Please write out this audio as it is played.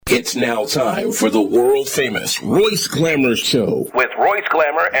It's now time for the world-famous Royce Glamour Show with Royce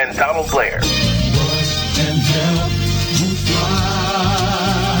Glamour and Donald Blair. Royce can help you fly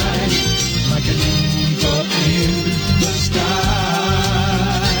like an eagle in the sky.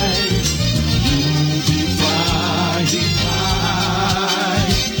 You'll be flying high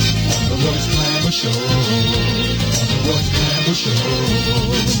on the Royce Glamour Show. On the Royce Glamour Show.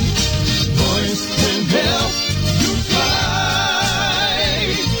 Royce can help you fly.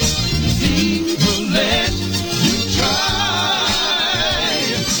 Let you try.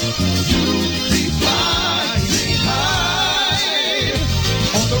 You'll be flying high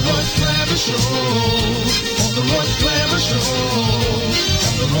on the Royce Glamour Show. On the Royce Glamour Show.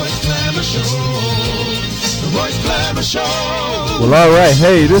 On the Royce Glamour Show. The Royce Glamour Show. Well, all right.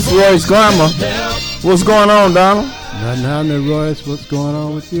 Hey, this is Royce Glamour. What's going on, Donald? Nothing happening, Royce. What's going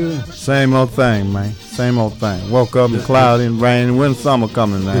on with you? Same old thing, man. Same old thing. Woke up and cloudy and rain. When summer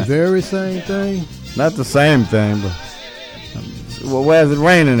coming, man? The very same thing? Not the same thing, but well, where's it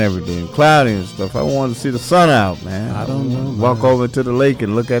raining every day? Cloudy and stuff. I wanted to see the sun out, man. I don't know. Walk over to the lake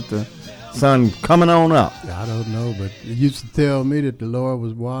and look at the sun coming on up. I don't know, but it used to tell me that the Lord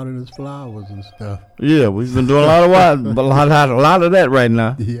was watering his flowers and stuff. Yeah, we've been doing a lot of a lot of that right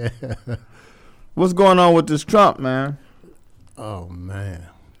now. Yeah. What's going on with this Trump, man? Oh, man.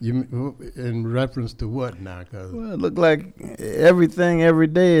 You in reference to what now? Well, it looked like everything every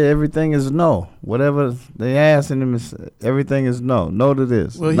day, everything is no. Whatever they asking him, everything is no. No to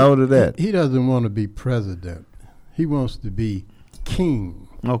this, well, no to that. He doesn't want to be president. He wants to be king.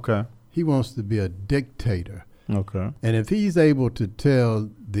 Okay. He wants to be a dictator. Okay. And if he's able to tell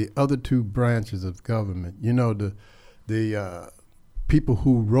the other two branches of government, you know, the people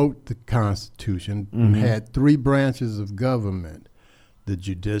who wrote the Constitution had three branches of government: the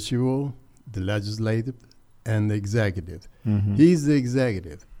judicial, the legislative, and the executive. He's the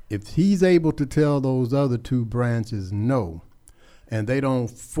executive. If he's able to tell those other two branches no, and they don't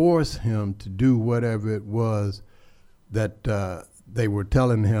force him to do whatever it was that they were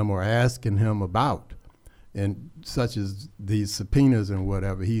telling him or asking him about, and such as these subpoenas and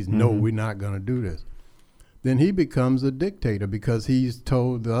whatever, no, we're not going to do this, then he becomes a dictator because he's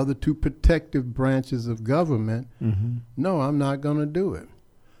told the other two protective branches of government, no, I'm not going to do it.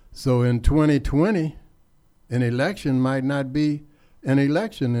 So in 2020, an election might not be an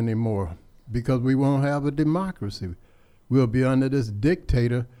election anymore because we won't have a democracy. We'll be under this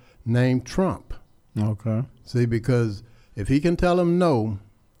dictator named Trump. Okay. See, because if he can tell them no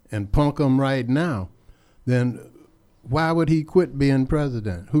and punk them right now, then why would he quit being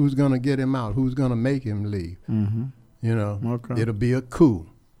president? Who's going to get him out? Who's going to make him leave? You know, It'll be a coup.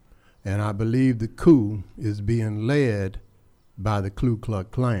 And I believe the coup is being led by the Ku Klux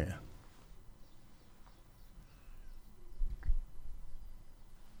Klan.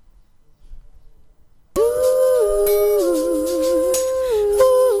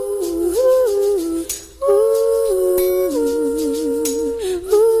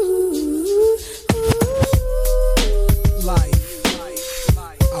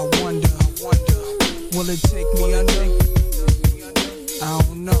 Will it take me under? I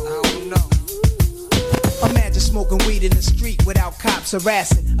don't know. Imagine smoking weed in the street without cops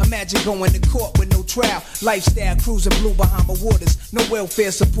harassing. Imagine going to court with no trial. Lifestyle cruising blue Bahama waters. No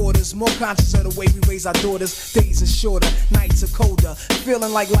welfare supporters. More conscious of the way we raise our daughters. Days are shorter, nights are colder.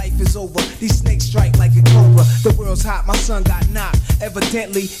 Feeling like life is over. These snakes strike like a cobra. The world's hot, my son got knocked.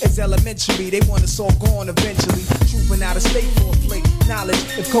 Evidently, it's elementary. They want us all gone eventually. Trooping out of state for a plate. Knowledge,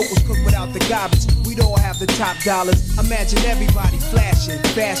 if coke was cooked without the garbage, we'd all have the top dollars. Imagine everybody flashing,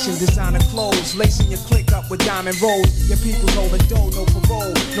 fashion, designer clothes, lacing your click up with diamond rolls. Your people's holding dough, no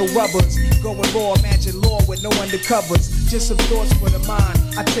parole, no rubbers. Going raw, imagine law with no undercovers. Just some thoughts for the mind.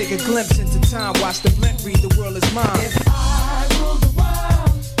 I take a glimpse into time, watch the blimp read, the world is mine. If I rule the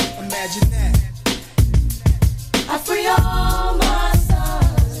world, imagine that. I free all my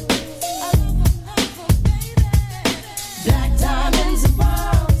sons. Black diamonds and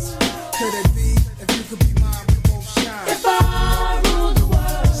pearls. Could it be, if you could be mine, we both shine. If I rule the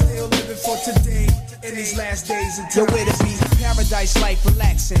world, still living for today, in these last days of time. Yo, where to be? Paradise life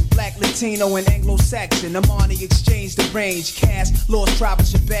relaxing. Black, Latino, and Anglo-Saxon. Amani exchange the range. Cash, lost tribe of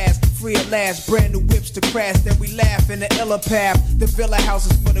Shabazz. Free at last, brand new whips to crash. Then we laugh in the illa path. The villa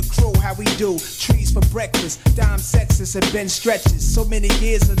houses for the crew, how we do. Trees eggs for breakfast. Dime sexes and bench stretches. So many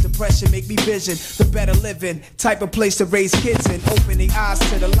years of depression make me vision the better living. Type of place to raise kids in. Opening eyes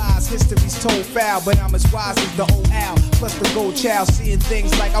to the lies. History's told foul, but I'm as wise as the old owl. Plus the gold child, seeing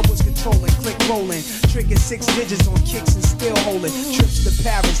things like I was controlling. Click rolling. Tricking 6 digits on kicks and still holding. Trips to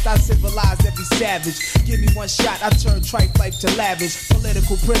Paris, I civilized every savage. Give me one shot, I turn tripe life to lavish.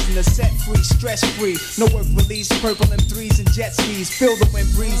 Political prisoner, set free, stress free. No work release, purple M3s and jet skis. Feel the wind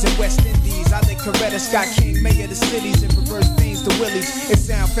breeze in West Indies. I think Coretta Scott King, mayor of the cities, and reverse things to Willies. It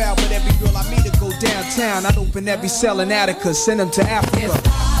sound foul, but every girl I meet to go downtown. I'd open every cell in Attica, send them to Africa.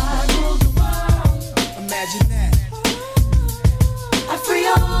 Imagine that. I free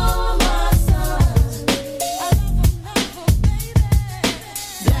all my sons.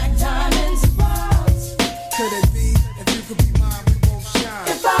 Black diamonds and pearls. Could it be? If you could be mine, we both shine.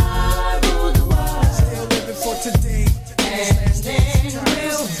 If I rule the world, Still living for today. and then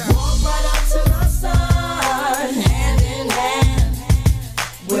we'll walk right up to the sun, hand in hand.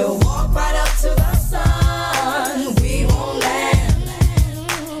 We'll walk right up to the sun. We won't land.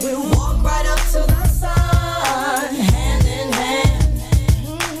 We'll walk right up to the sun, hand in hand.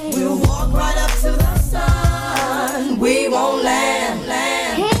 We'll walk right up to the sun. We won't land.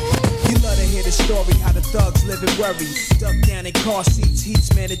 You love to hear the story, how the thugs live and worry. Duck down in car seats,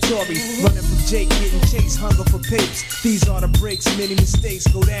 heat's mandatory. Running from Jake, getting chased, hunger for papes. These are the breaks, many mistakes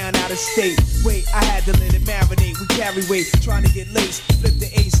go down out of state. Wait, I had to let it marinate. We carry weight, trying to get laced. Flip the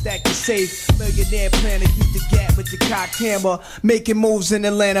A, stack the safe. Millionaire plan to keep the gap with the cock hammer. Making moves in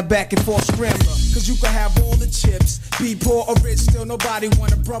Atlanta, back and forth scrambler. Cause you can have all the chips, be poor or rich, still nobody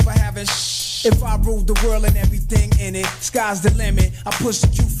want a brother having If I ruled the world and everything in it, sky's the limit. I push the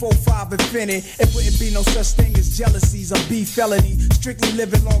Q45 infinite. It wouldn't be no such thing as jealousies or beef felony. Strictly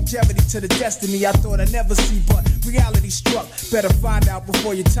living longevity to the destiny I thought I'd never see, but reality struck. Better find out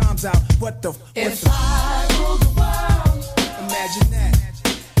before your time's out. What the If I rule the world, Imagine that.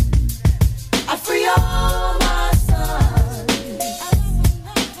 I free all my sons.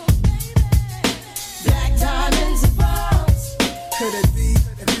 Black diamonds and pearls. Could it be?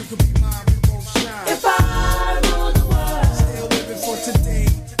 If you could be mine, we both shine. If I rule the world, Still living for today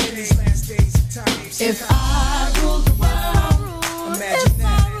in these last days and times. if I rule the world, Imagine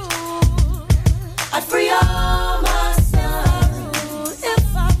that. I free all my sons.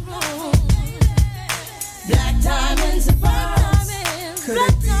 If I rule, black diamonds and pearls. Could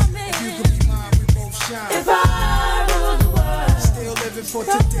it be? If you could be mine, we both shine. If I rule the world, Still living for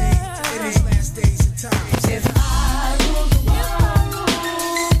today in these last days and times. if I rule the world,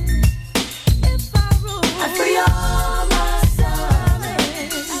 I free all my sons.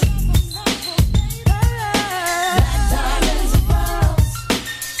 Black diamonds and pearls.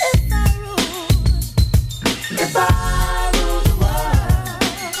 If I rule the world,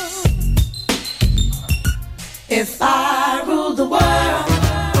 if I rule the world.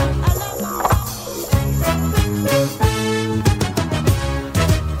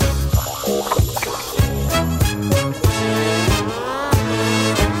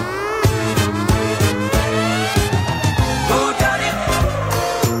 Who done it?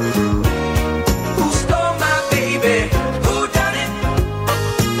 Who stole my baby? Who done it?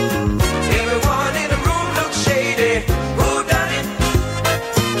 Everyone in the room looks shady. Who done it?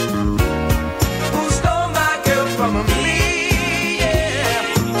 Who stole my girl from me? Yeah.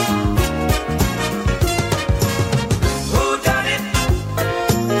 Who done it?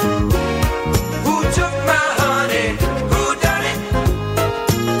 Who took my honey? Who done it?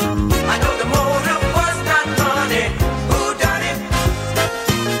 I know the motive was not money. Who done it?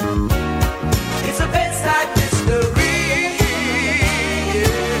 It's a bedside mystery.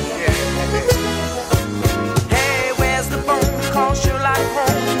 Hey, where's the phone call? Sherlock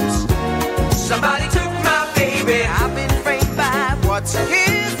Holmes. Somebody took my baby. I've been framed by what's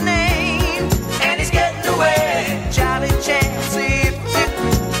his name, and he's getting away. Charlie Chance,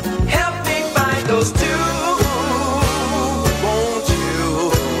 help me find those two. Won't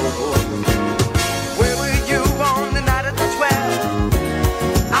you? Where were you on the night of the 12th?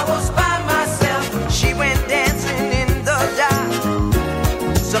 I was by myself. She went dancing in the dark.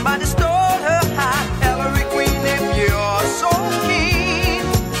 Somebody stole her high. Ellery Queen, if you're so keen,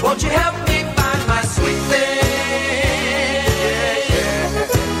 won't you help me find my sweet thing?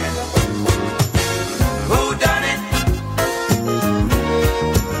 Who done it?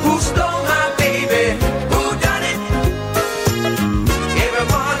 Who stole my baby? Who done it?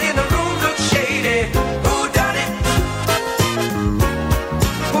 Everyone in the room looks shady. Who done it?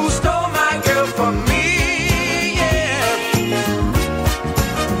 Who stole my girl from me? Yeah.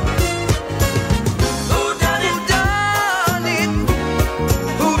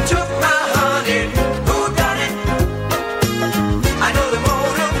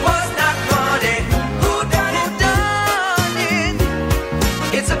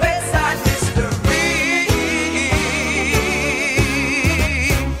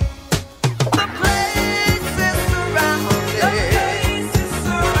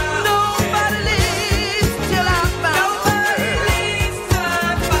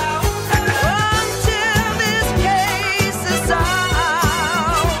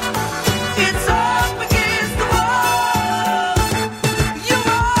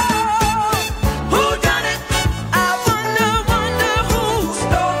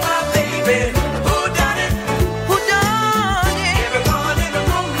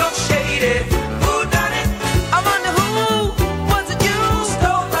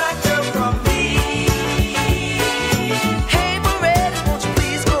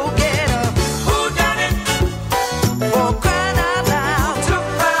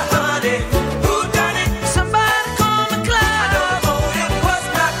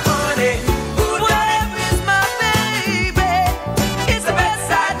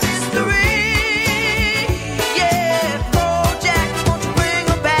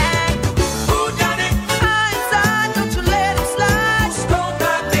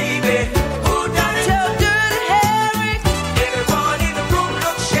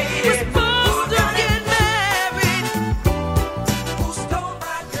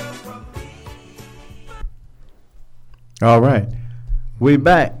 All right. We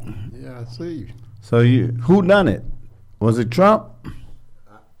back. Yeah, I see. So who done it? Was it Trump?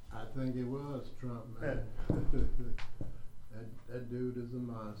 I think it was Trump, man. that dude is a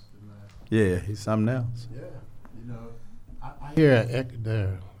monster, man. Yeah, he's something else. Yeah, I hear an echo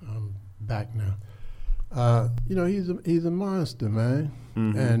there. I'm back now. He's a monster, man.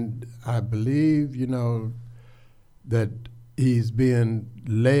 Mm-hmm. And I believe, that he's being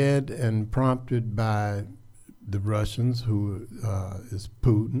led and prompted by the Russians, who is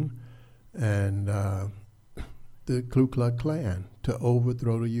Putin, and the Ku Klux Klan, to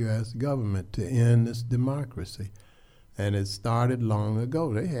overthrow the U.S. government, to end this democracy. And it started long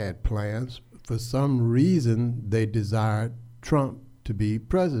ago. They had plans. For some reason, they desired Trump to be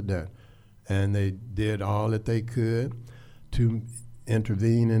president. And they did all that they could to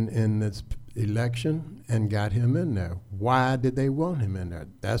intervene in this election and got him in there. Why did they want him in there?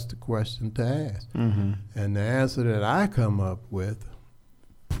 That's the question to ask. Mm-hmm. And the answer that I come up with,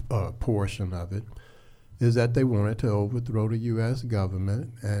 a portion of it, is that they wanted to overthrow the U.S.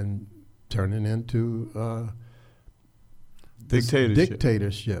 government and turn it into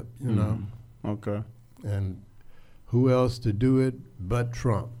dictatorship, you know. Okay. And who else to do it but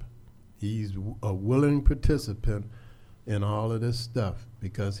Trump? He's a willing participant in all of this stuff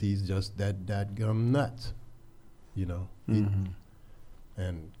because he's just that dadgum nuts, Mm-hmm.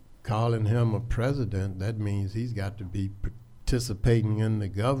 And calling him a president, that means he's got to be participating in the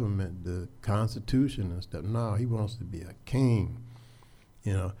government, the Constitution and stuff. No, he wants to be a king.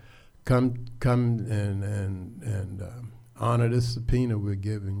 Come and honor this subpoena we're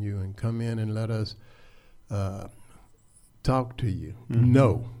giving you and come in and let us talk to you. Mm-hmm.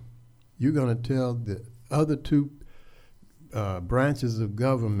 No. You're going to tell the other two branches of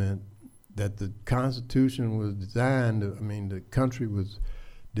government that the Constitution was designed, the country was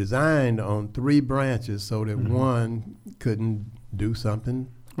designed on three branches so that one couldn't do something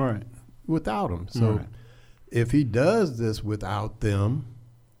without them. So if he does this without them,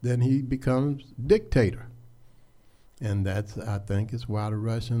 then he becomes dictator. And I think is why the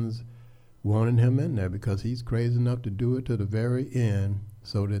Russians wanted him in there, because he's crazy enough to do it to the very end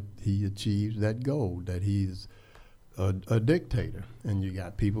so that he achieves that goal, that he's a dictator. And you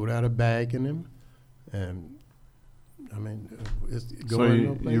got people that are bagging him, and it's going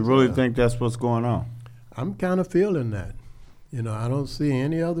no place. So you really think that's what's going on? I'm kind of feeling that. I don't see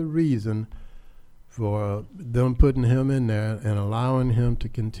any other reason for them putting him in there and allowing him to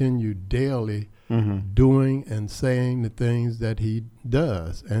continue daily doing and saying the things that he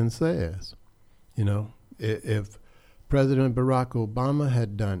does and says. If President Barack Obama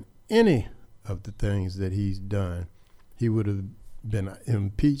had done any of the things that he's done, he would have been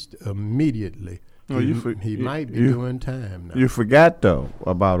impeached immediately. He might be doing time now. You forgot, though,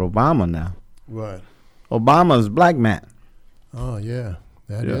 about Obama now. What? Obama's a black man. Oh, yeah.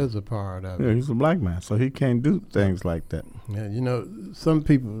 That is a part of it. Yeah, he's a black man, so he can't do things like that. Yeah, some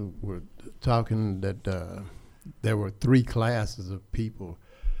people were talking that there were three classes of people: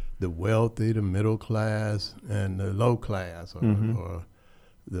 the wealthy, the middle class, and the low class, or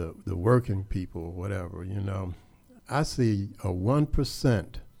the working people, or whatever. I see a 1%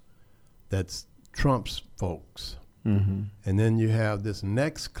 that's Trump's folks, and then you have this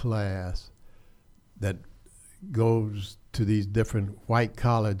next class that goes to these different white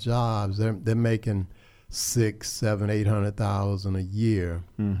collar jobs. They're making $600,000, $700,000, $800,000 a year,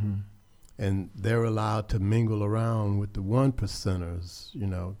 and they're allowed to mingle around with the 1%ers.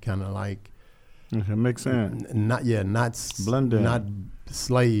 Kind of like makes sense. Not blend in. Not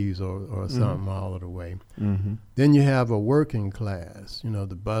slaves or something all of the way. Then you have a working class.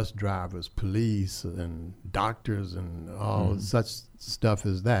 The bus drivers, police, and doctors, and all such stuff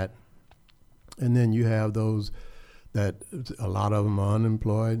as that. And then you have those that a lot of them are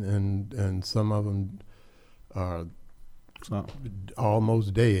unemployed, and some of them are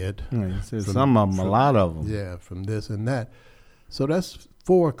almost dead. Some of them, a lot of them. Yeah, from this and that. So that's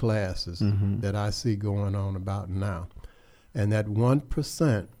four classes that I see going on about now. And that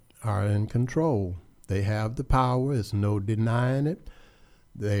 1% are in control. They have the power. There's no denying it.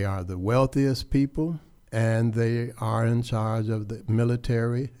 They are the wealthiest people, and they are in charge of the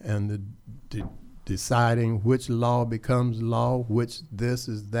military and the deciding which law becomes law, which this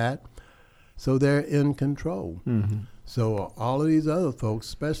is that. So they're in control. So all of these other folks,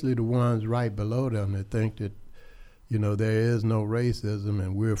 especially the ones right below them that think that, there is no racism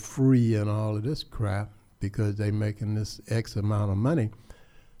and we're free and all of this crap because they're making this X amount of money,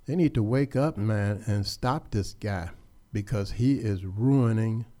 they need to wake up, man, and stop this guy, because he is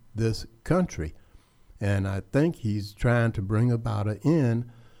ruining this country. And I think he's trying to bring about an end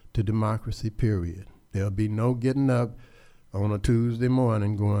to democracy, period. There'll be no getting up on a Tuesday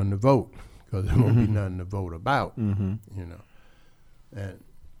morning going to vote because there won't be nothing to vote about, you know. And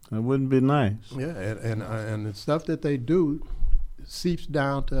it wouldn't be nice. Yeah, and the stuff that they do seeps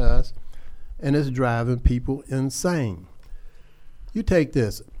down to us, and it's driving people insane. You take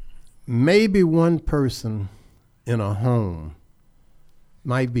this, maybe one person in a home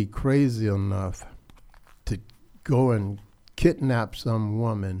might be crazy enough to go and kidnap some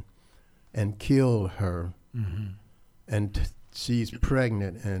woman and kill her, and she's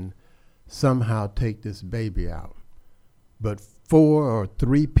pregnant, and somehow take this baby out. But 4 or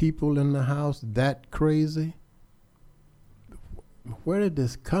 3 people in the house that crazy? Where did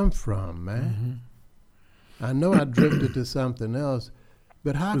this come from, man? I know I drifted to something else,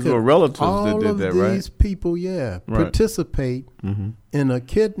 but how could relatives all that did of that, these right? people, participate in a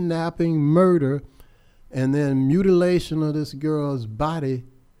kidnapping, murder, and then mutilation of this girl's body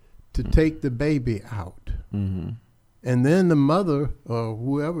to take the baby out? And then the mother, or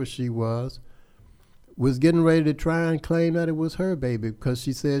whoever she was getting ready to try and claim that it was her baby because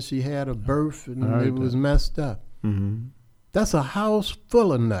she said she had a birth and it was messed up. That's a house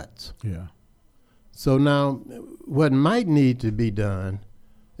full of nuts. Yeah. So now what might need to be done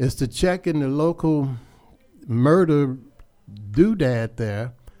is to check in the local murder doodad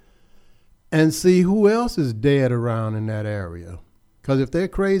there and see who else is dead around in that area. Because if they're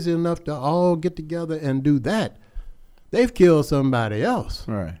crazy enough to all get together and do that, they've killed somebody else.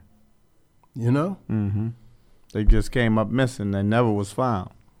 Right. You know? They just came up missing. They never was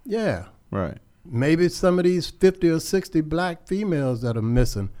found. Yeah. Right. Maybe some of these 50 or 60 black females that are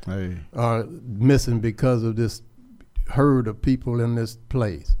missing are missing because of this herd of people in this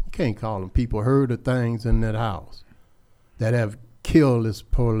place. You can't call them people, herd of things in that house that have killed this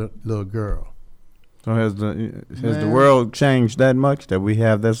poor little girl. So has the world changed that much that we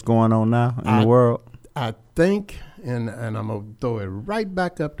have this going on now in the world? I think, and I'm going to throw it right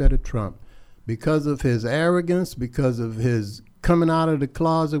back up there to Trump, because of his arrogance, because of his coming out of the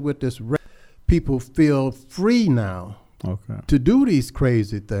closet with this, people feel free now to do these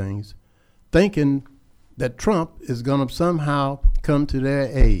crazy things, thinking that Trump is going to somehow come to their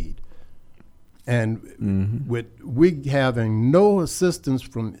aid. And with we having no assistance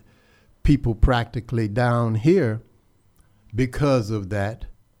from people practically down here because of that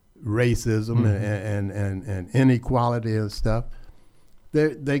racism and inequality and stuff,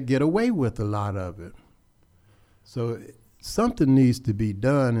 they get away with a lot of it. So something needs to be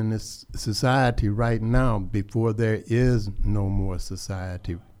done in this society right now before there is no more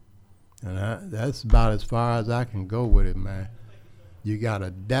society. And that's about as far as I can go with it, man. You got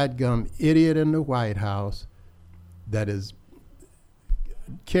a dadgum idiot in the White House that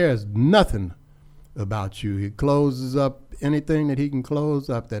cares nothing about you. He closes up anything that he can close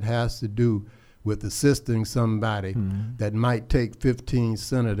up that has to do with assisting somebody that might take 15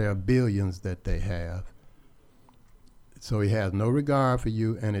 cents of their billions that they have. So he has no regard for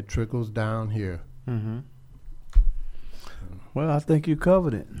you, and it trickles down here. Well, I think you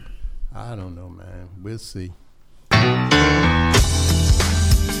covered it. I don't know, man. We'll see.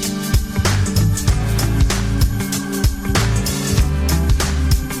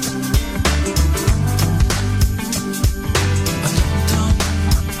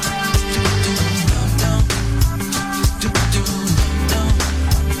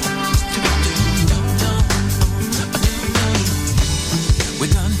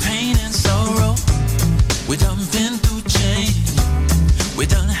 We done been through change. We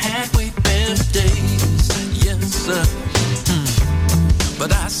done had way better days. Yes, sir.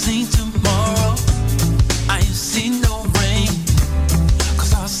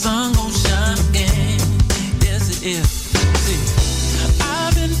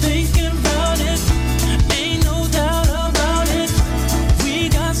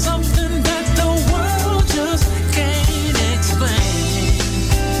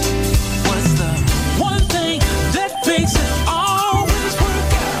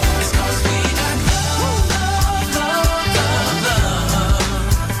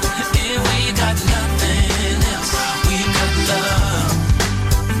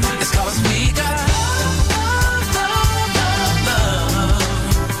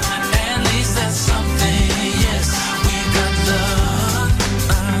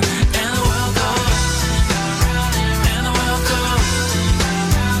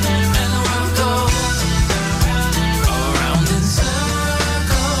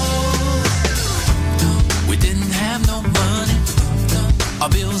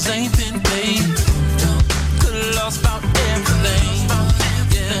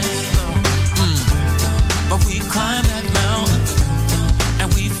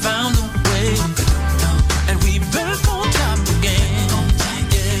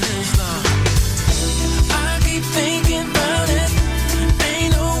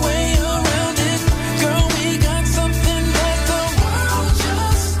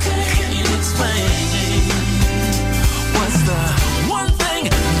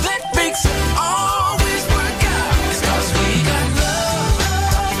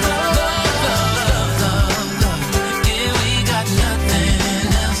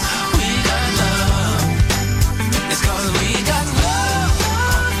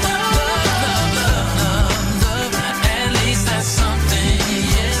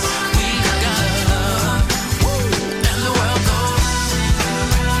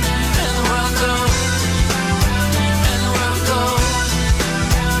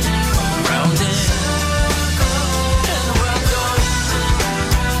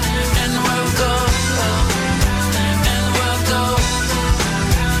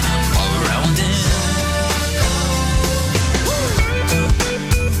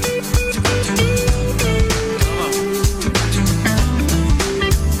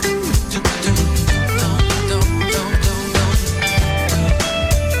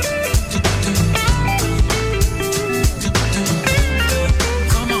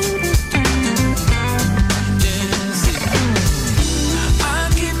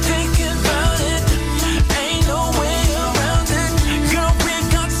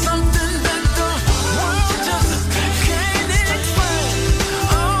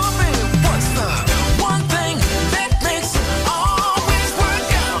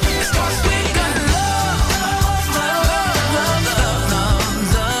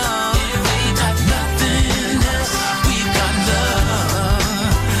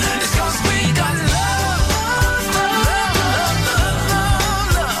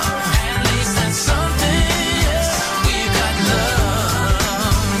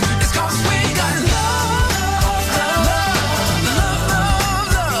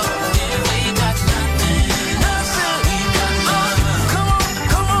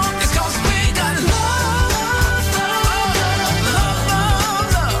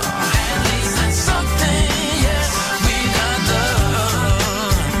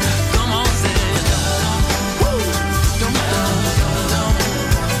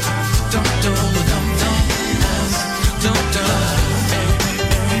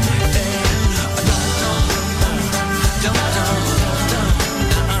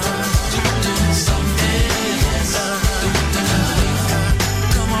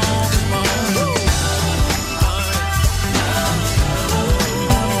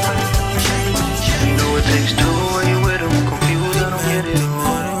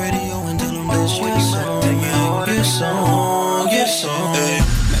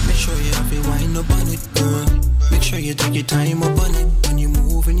 your time up on it when you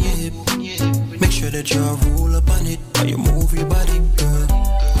moving your hip. Make sure that you're roll up on it while you move your body, girl.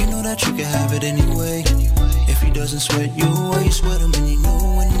 You know that you can have it anyway. If he doesn't sweat you, why you sweat him? And you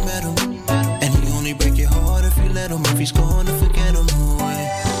know when you met him. And he only break your heart if you let him. If he's gone to forget him, no way.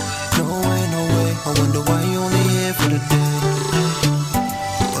 No way, no way. I wonder why you only here for the day.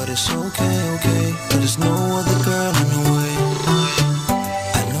 But it's okay, okay. But there's no other girl in the way.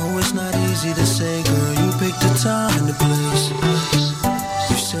 I know it's not easy to say, girl. You picked the time and the place.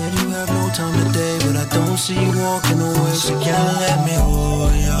 You said you have no time today, but I don't see you walking away. So you gotta let me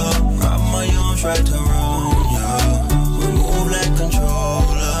hold ya. Wrap my arms right around ya. We move like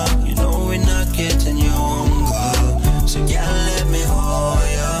controller. You know we're not getting younger. So you gotta let me hold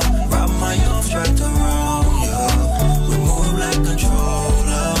ya. Wrap my arms right around ya. We move like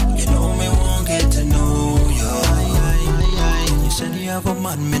controller. You know me won't get to know ya. You said you have a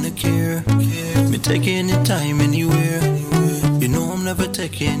man, me no care. Me taking your time anywhere. You know I'm never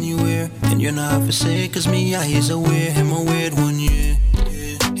taking anywhere. And you're not for say, cause me eyes aware. Him a weird one, yeah.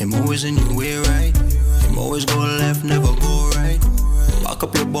 Him always in your way, right? Him always go left, never go right. Lock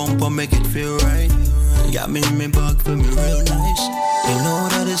up your bumper, make it feel right. Got me in my bag, feel me real nice. You know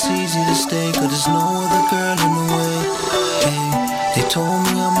that it's easy to stay, cause there's no other girl in the way. Hey, they told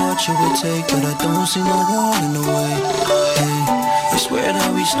me how much it would take, but I don't see no wall in the way. Hey, I swear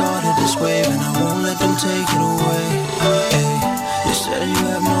that we started this wave, and I won't let them take it away. Hey, you said you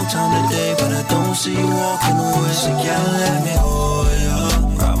have no time today, but I don't see you walking away. So you gotta let me hold ya.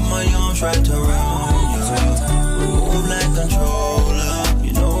 Wrap my arms right around ya. We move like controller.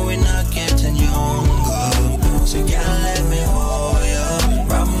 You know we're not getting younger. So you gotta let me hold ya.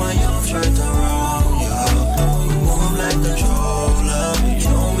 Wrap my arms right around ya. We move like controller. You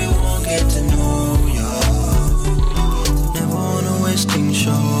know we won't get to know ya. Never wanna waste things,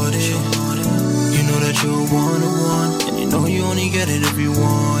 shorty. You know that you're one-on-one, and you know you only get it if you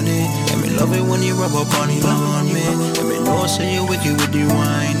want it. And me love it when you rub up on me. And me know say you're wicked with the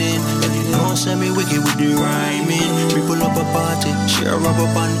whining, and you know say me wicked with the rhyming. We pull up a party, she a rub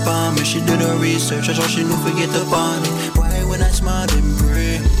up on palm. She did her research, I thought she knew forget the party. Why when I smile and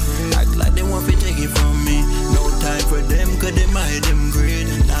pray, act like they want to take it from me. No time for them, cause they might them great.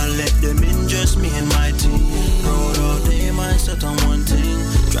 Now let them in, just me and my team. Road all day, man, set on one thing.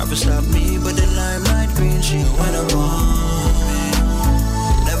 Traffic stop me, but the limelight green. She went around me.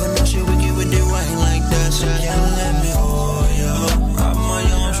 Never know she wicked with the wine like that. So you can't let me hold ya. Wrap my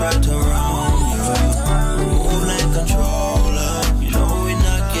arms right around ya. Move like controller. You know we're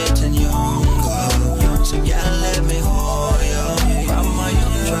not getting younger. So you can't let me hold ya. Wrap my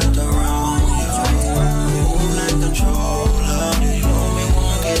arms right around ya. Move like controller. You know we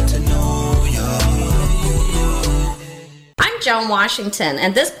won't get to know ya. Joan Washington,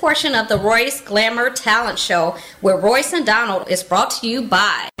 and this portion of the Royce Glamour Talent Show with Royce and Donald is brought to you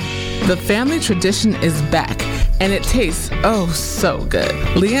by The family tradition is back, and it tastes oh so good.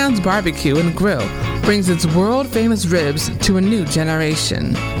 Leon's Barbecue and Grill brings its world-famous ribs to a new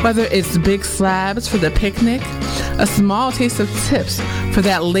generation. Whether it's big slabs for the picnic, a small taste of tips for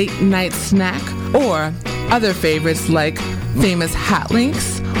that late-night snack, or other favorites like famous hot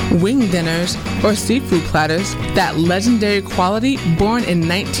links, wing dinners, or seafood platters, that legendary quality born in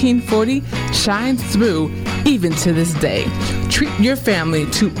 1940 shines through even to this day. Treat your family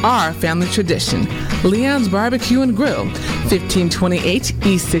to our family tradition. Leon's Barbecue and Grill, 1528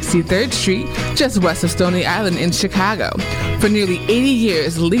 East 63rd Street, just west of Stony Island in Chicago. For nearly 80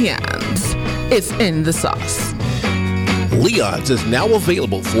 years, Leon's, it's in the sauce. Leon's is now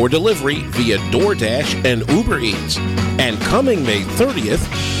available for delivery via DoorDash and Uber Eats. And coming May 30th,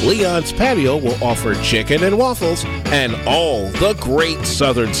 Leon's Patio will offer chicken and waffles and all the great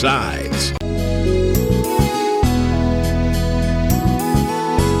southern sides.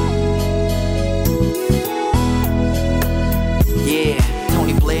 Yeah,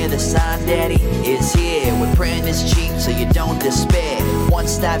 Tony Blair, the sign daddy, is here. With printing is cheap, so you don't despair.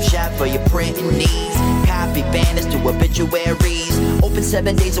 One-stop shop for your printing needs. Copy banners to obituaries. Open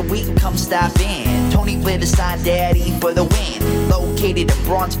 7 days a week, come stop in. Tony Blair, the sign daddy, for the win. Located in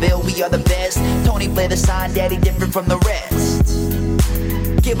Bronxville, we are the best. Tony Blair, the sign daddy, different from the rest.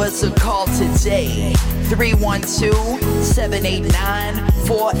 Give us a call today,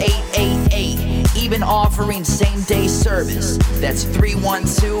 312-789-4888. Even offering same-day service. That's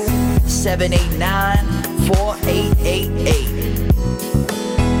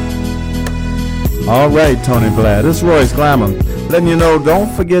 312-789-4888. All right, Tony Blair. This is Royce Glamour. Letting you know,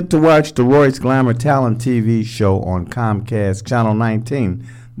 don't forget to watch the Royce Glamour Talent TV show on Comcast Channel 19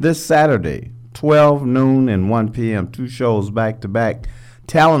 this Saturday, 12 noon and 1 p.m. 2 shows back to back.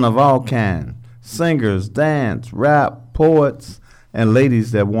 Talent of all kind. singers, dance, rap, poets, and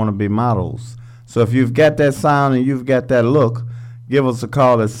ladies that want to be models. So if you've got that sound and you've got that look, give us a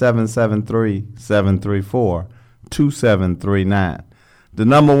call at 773-734-2739. The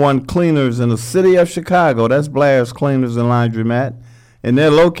number one cleaners in the city of Chicago, that's Blair's Cleaners and Laundromat, and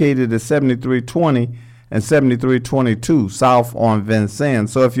they're located at 7320 and 7322 South on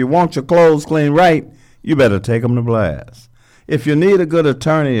Vincennes. So if you want your clothes cleaned right, you better take them to Blair's. If you need a good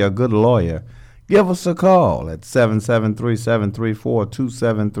attorney or a good lawyer, give us a call at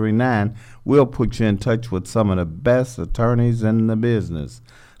 773-734-2739. We'll put you in touch with some of the best attorneys in the business.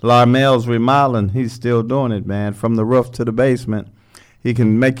 Larmel's Remodeling, he's still doing it, man, from the roof to the basement. He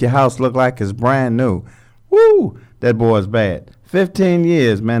can make your house look like it's brand new. Woo! That boy's bad. 15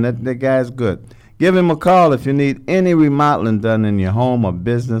 years, man. That guy's good. Give him a call if you need any remodeling done in your home or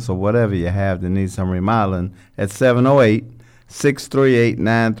business or whatever you have that needs some remodeling at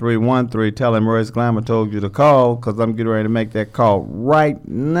 708-638-9313. Tell him Royce Glamour told you to call, because I'm getting ready to make that call right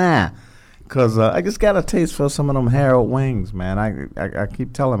now. Because I just got a taste for some of them Harold wings, man. I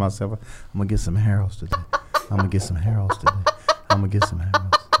keep telling myself, I'm going to get some Harolds today. I'm going to get some Harolds today. I'm going to get some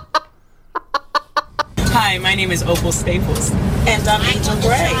Harolds. Hi, my name is Opal Staples. And I'm Angel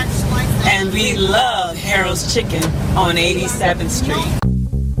Gray. And we love Harold's Chicken on 87th Street.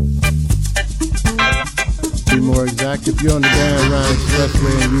 To be more exact, if you're on the Dan Ryan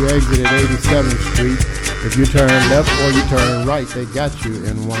Expressway and you exit at 87th Street, if you turn left or you turn right, they got you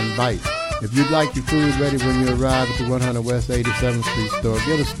in one bite. If you'd like your food ready when you arrive at the 100 West 87th Street store,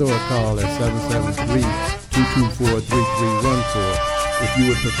 give the store a call at 773-224-3314. If you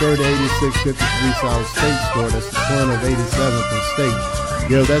would prefer the 8653 South State store, that's the corner of 87th and State,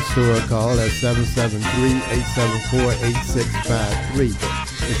 give that store a call at 773-874-8653.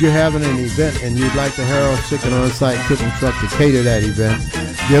 If you're having an event and you'd like the Harold's Chicken on-site cooking truck to cater that event,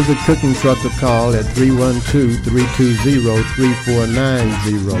 give the cooking truck a call at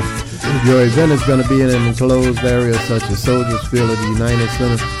 312-320-3490. If your event is going to be in an enclosed area such as Soldiers Field or the United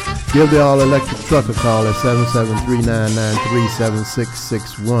Center, give the all-electric truck a call at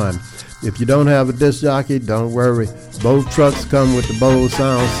 773-993-7661. If you don't have a disc jockey, don't worry. Both trucks come with the Bose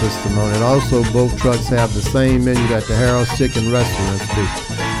sound system on it. Also, both trucks have the same menu that the Harold's Chicken restaurants do.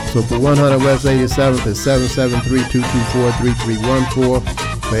 So for 100 West 87th, it's 773-224-3314.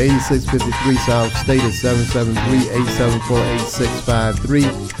 For 8653 South State, it's 773-874-8653.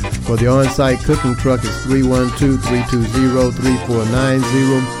 For the on-site cooking truck, it's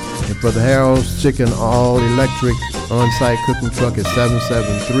 312-320-3490. And for the Harold's Chicken all-electric on-site cooking truck, it's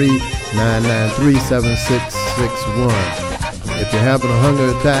 773-993-7661. If you're having a hunger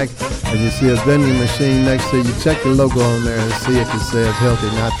attack and you see a vending machine next to you, check the logo on there and see if it says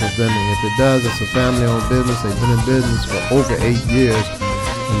Healthy Natural Vending. If it does, it's a family-owned business. They've been in business for over 8 years,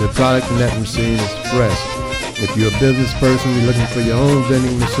 and the product in that machine is fresh. If you're a business person, you're looking for your own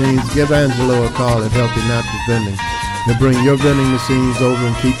vending machines, give Angelo a call at Healthy Natural Vending. They'll bring your vending machines over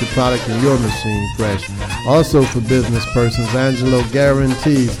and keep the product in your machine fresh. Also for business persons, Angelo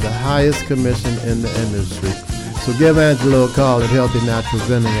guarantees the highest commission in the industry. So give Angelo a call at Healthy Natural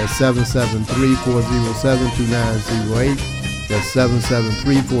Vending at 773-407-2908. That's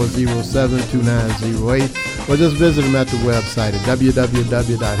 773-407-2908. Or just visit them at the website at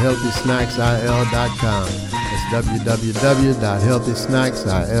www.healthysnacksil.com. That's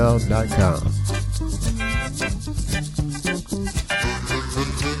www.healthysnacksil.com.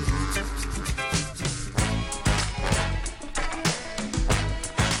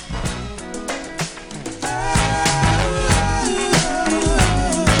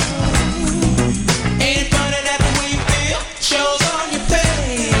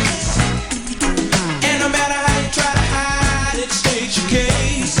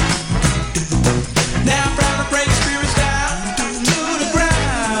 Now I'm proud to bring spirits down to the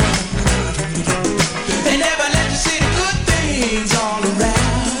ground.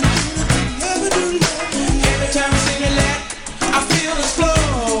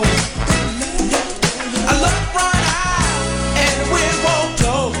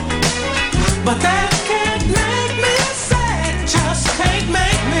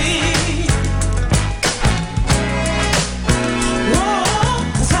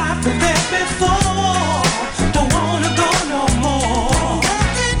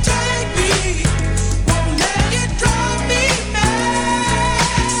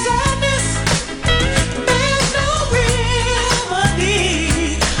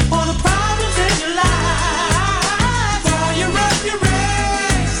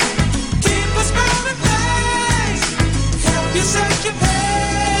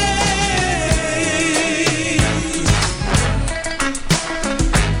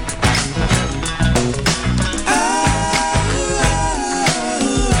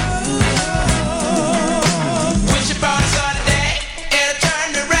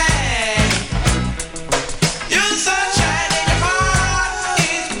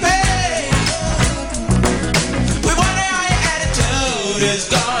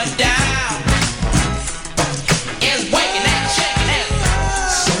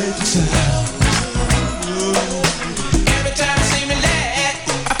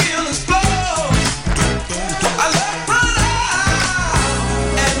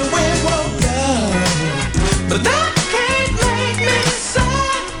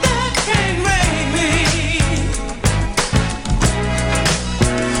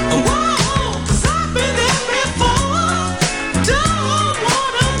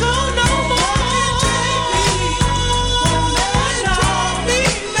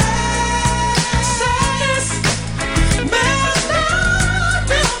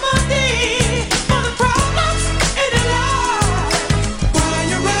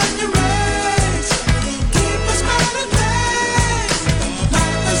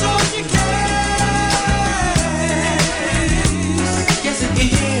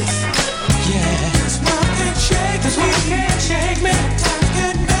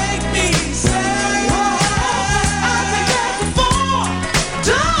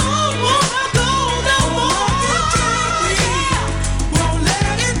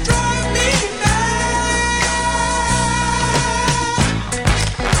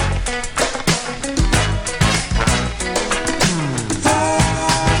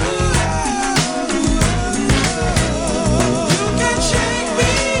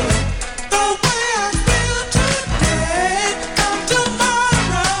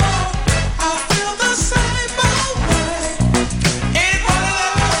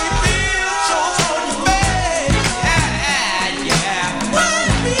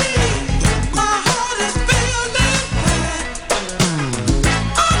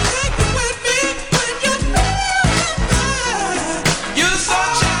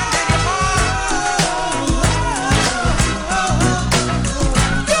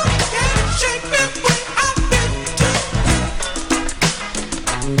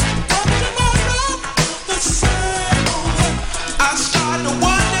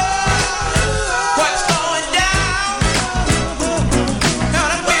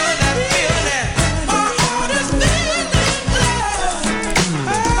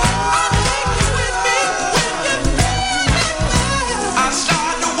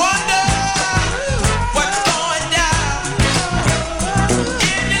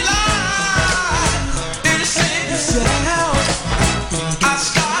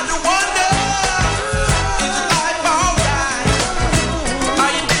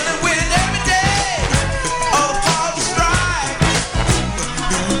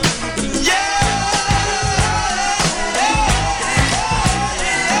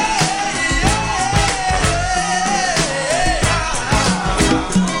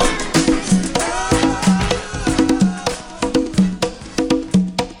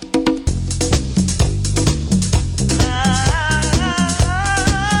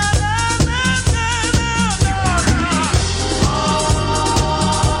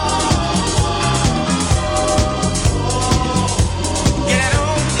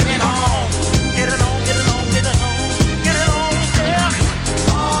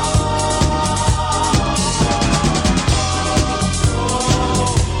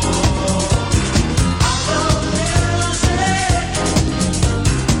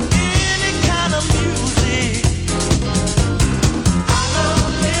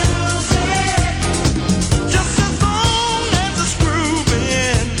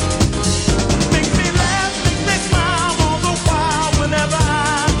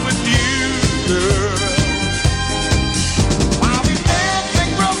 girl. While we dance,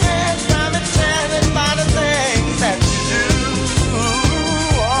 make romance, I'm enchanted by the things that you do.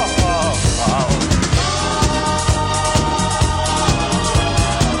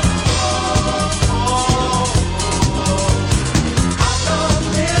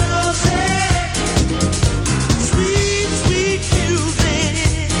 Sweet music,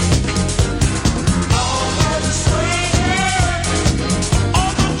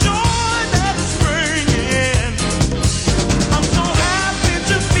 all the joy that is free.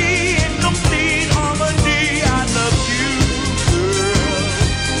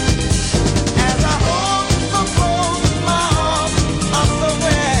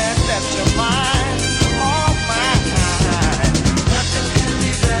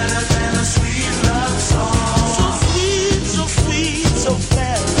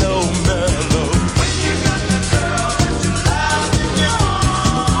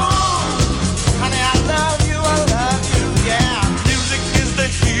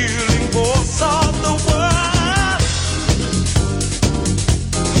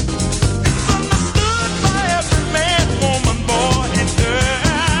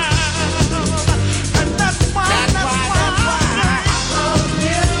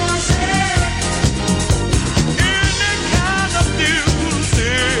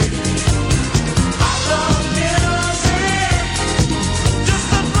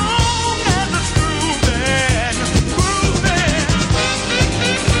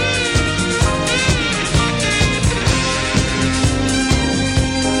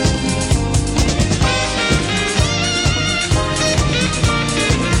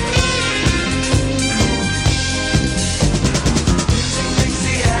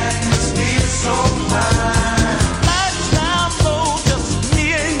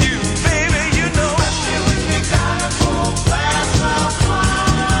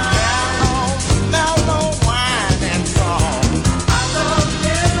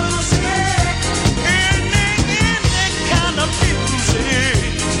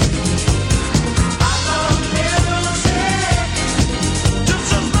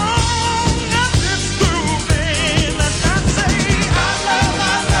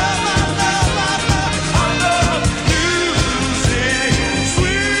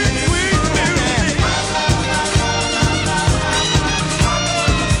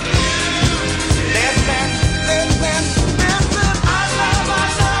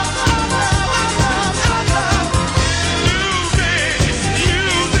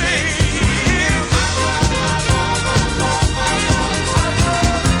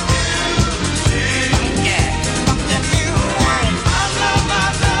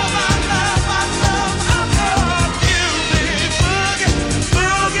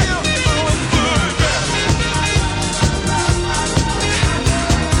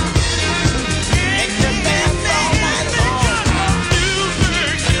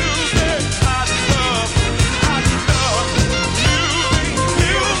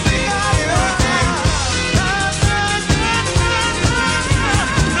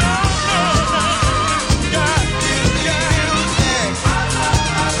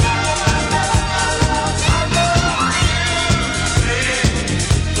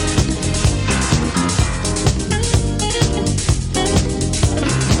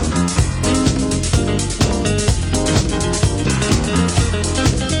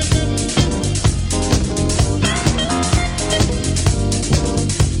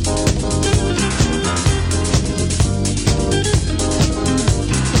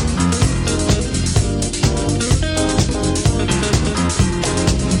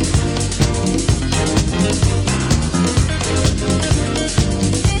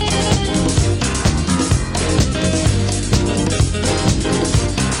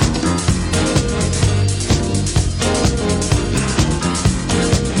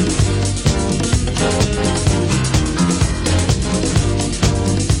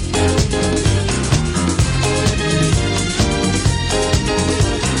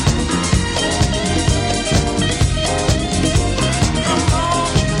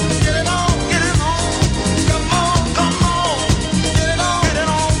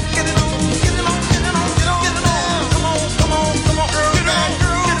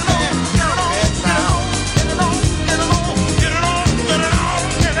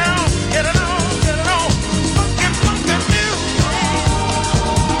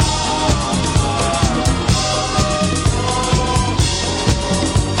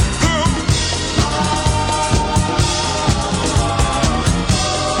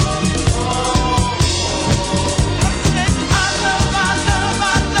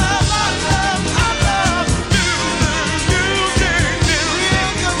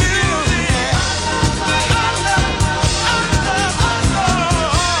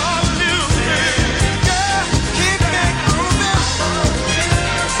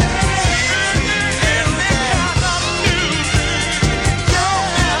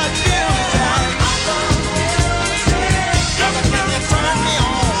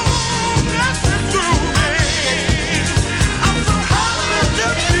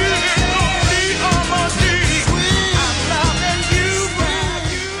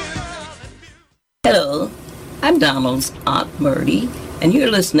 I'm Donald's Aunt Murdy, and you're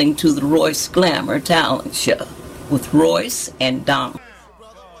listening to the Royce Glamour Talent Show with Royce and Donald.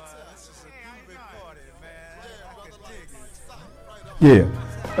 Yeah.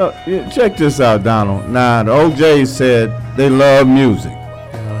 Yeah, check this out, Donald. Now, the OJs said they love music.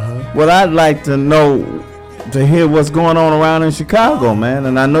 What I'd like to know, to hear what's going on around in Chicago, man.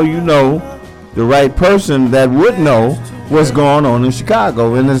 And I know you know the right person that would know what's going on in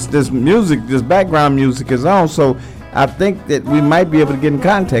Chicago. And this music, this background music is on. So I think that we might be able to get in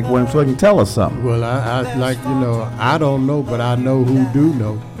contact with him so he can tell us something. Well, I like, I don't know, but I know who do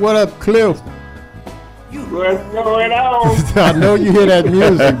know. What up, Cliff? What's going on? I know you hear that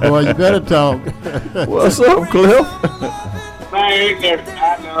music, boy. You better talk. What's up, Cliff? Man,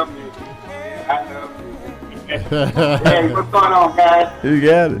 I love music. Hey, what's going on, guys? You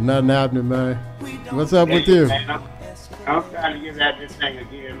got it. Nothing happening, man. What's up with you? Man, I'm trying to get at this thing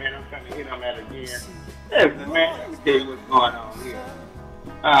again, man. I'm trying to hit on that again. Listen, man, let me tell you what's going on here.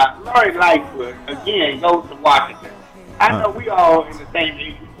 Lori Lightfoot, again, goes to Washington. I know we all in the same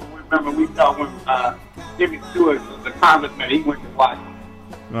age. Remember, we saw when Jimmy Stewart was the congressman, he went to Washington.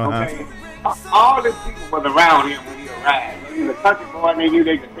 Okay? All these people was around him when he arrived. He was a country boy, and they knew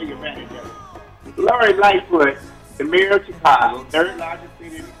they could take advantage of it. Lori Lightfoot, the mayor of Chicago, third largest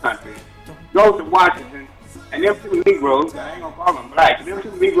city in the country, goes to Washington, and them two Negroes, I ain't gonna call them black, them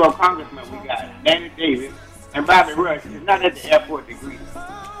two Negro congressmen we got, Ronn David and Bobby Rush, is not at the airport to greet her.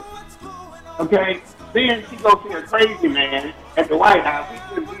 Okay? Then she goes see a crazy man at the White House. He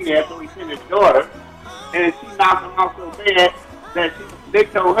couldn't be there, so he sent his daughter, and she knocked him out so bad that they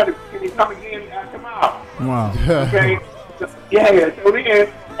told her, can he come again tomorrow? Wow. Okay? So then,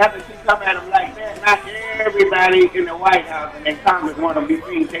 after she come at him like that, not everybody in the White House and in Congress want to be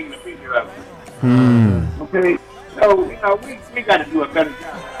seen taking a picture of her. Okay? So, we got to do a better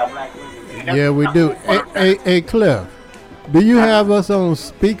job with our black women. Yeah, we do. Hey, Cliff, do you have us on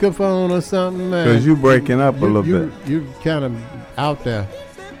speakerphone or something, man? Because you breaking up a little bit. You kind of out there.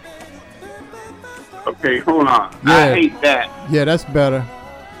 Okay, hold on. Yeah. I hate that. Yeah, that's better.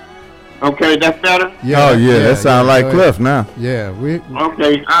 Okay, that's better? Yeah, that sounds like Cliff now. Yeah,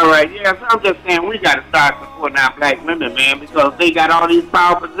 Okay, all right. Yeah, so I'm just saying we got to start supporting our black women, man, because they got all these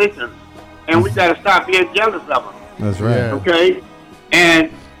power positions, and we got to stop being jealous of them. That's right. Yeah. Okay?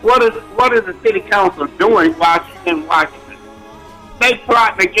 And what is the city council doing while she's in Washington? They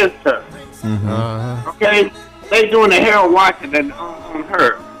plotting against her. Okay? They doing the Harold Washington on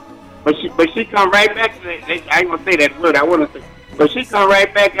her. But she come right back to I ain't gonna say that word. I want to say, but she come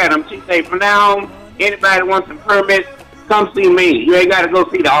right back at them. She say, "For now, anybody wants some permits, come see me. You ain't got to go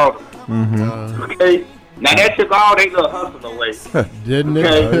see the alderman." Okay. Now that took all they little hustle away. Didn't it?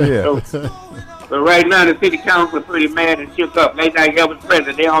 Okay? So right now the city council is pretty mad and shook up. They like Elvis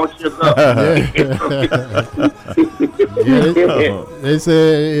Presley. They all shook up. They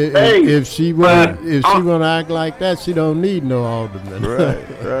said if she wanna act like that, she don't need no alderman.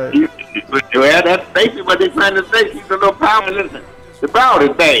 Right. Well, that's basically what they're trying to say. She's a little power. Listen, the broad is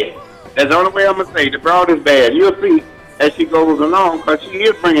bad. That's the only way I'm gonna say. The broad is bad. You'll see as she goes along, because she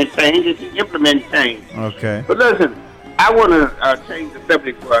is bringing change and she's implementing change. Okay. But listen, I want to change the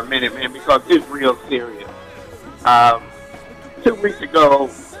subject for a minute, man, because it's real serious. 2 weeks ago,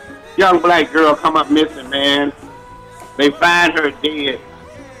 young black girl come up missing, man. They find her dead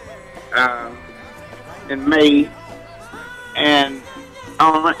in May, and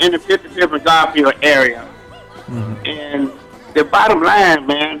in the 55th and Garfield area. And the bottom line,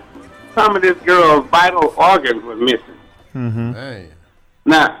 man, some of this girl's vital organs were missing.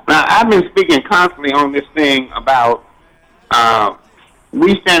 Now, I've been speaking constantly on this thing about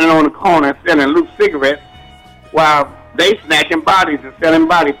we standing on the corner selling loose cigarettes while they snatching bodies and selling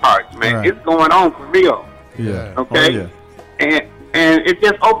body parts, man. Right. It's going on for real. Yeah. Okay? And it's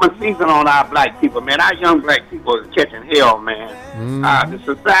just open season on our black people, man. Our young black people is catching hell, man. The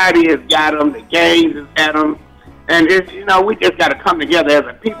society has got them. The gangs has got them. And it's, we just got to come together as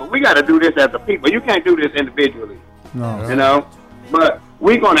a people. We got to do this as a people. You can't do this individually. No. But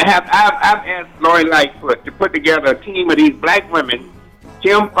we're going to have, I've asked Lori Lightfoot to put together a team of these black women,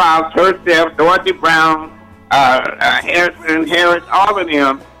 Kim Fox, herself, Dorothy Brown, Harrison, Harris, all of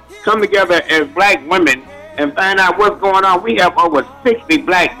them, come together as black women and find out what's going on. We have over 60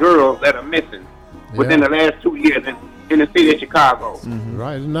 black girls that are missing within the last 2 years in the city of Chicago.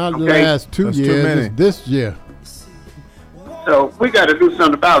 Right, it's not the last 2 years, it's this year. So we got to do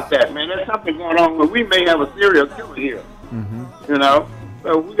something about that, man. There's something going on where we may have a serial killer here.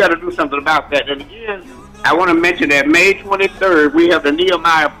 So we got to do something about that. And again, I want to mention that May 23rd, we have the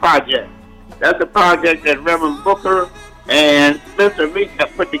Nehemiah Project. That's a project that Reverend Booker and Mr. Meek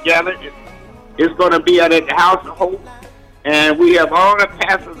have put together. It's going to be at the House of Hope. And we have all the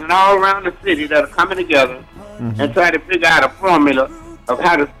pastors and all around the city that are coming together and trying to figure out a formula of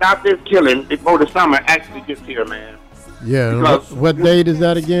how to stop this killing before the summer actually gets here, man. Yeah. Because What date is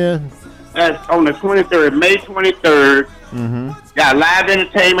that again? that's on the 23rd, May 23rd. Got live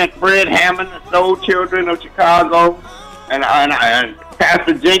entertainment, Fred Hammond, the Soul Children of Chicago, and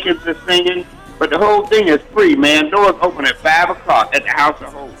Pastor Jenkins is singing. But the whole thing is free, man. Doors open at 5 o'clock at the House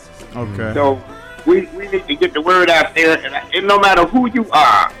of Hope. Okay. So we need to get the word out there, and no matter who you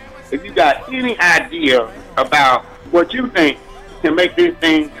are, if you got any idea about what you think can make these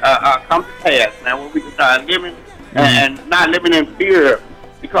things come to pass, man, when we can start living and not living in fear,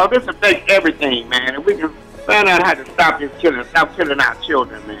 because this affects everything, man, and we can find out how to stop this killing, stop killing our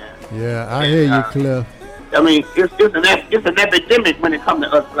children, man. Yeah, I hear you, Cliff. I mean, it's an epidemic when it comes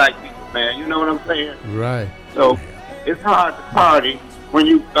to us black people, man. You know what I'm saying? Right. So it's hard to party when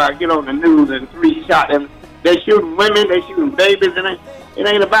you get on the news and 3 shots, and they shooting women, they shooting babies, and it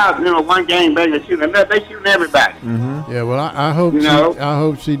ain't about one gang bang and shooting. They shooting everybody. Yeah, well, I hope I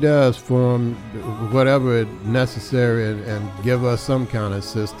hope she does form whatever necessary and give us some kind of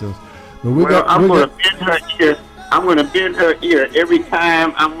assistance. But I'm going to bend her ear. I'm going to bend her ear every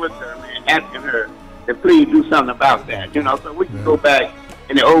time I'm with her, man, asking her to please do something about that. So we can go back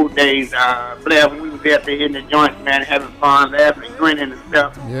in the old days, Blair, when we was out there in the joints, man, having fun, laughing and grinning and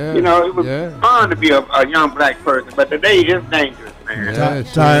stuff. Yeah. It was fun to be a young black person, but today is dangerous, man. Yeah,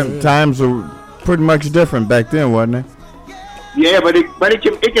 Times were pretty much different back then, wasn't it? Yeah, but it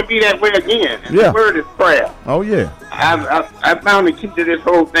can be that way again. And the word is prayer. Oh yeah. I found the key to this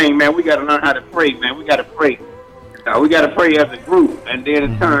whole thing, man. We got to learn how to pray, man. We got to pray. We got to pray as a group, and then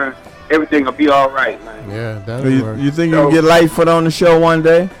in turn, everything will be all right, man. Yeah, that's You think you can get Lightfoot on the show one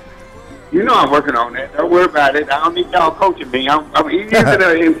day? I'm working on that. Don't worry about it. I don't need y'all coaching me. I'm easy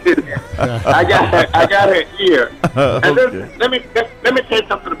to I got her ear. And let me tell you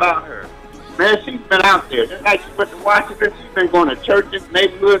something about her. Man, she's been out there. Just like she went to Washington, she's been going to churches,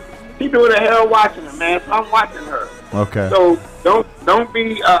 neighborhoods. She's doing the hell watching her, man. So I'm watching her. Okay. So don't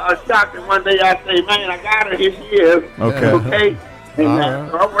be shocked that one day I say, man, I got her. Here she is. Okay. And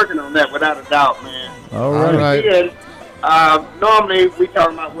so I'm working on that without a doubt, man. All right. And, normally we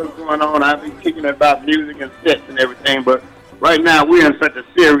talk about what's going on. I've been kicking about music and sets and everything, but right now we're in such a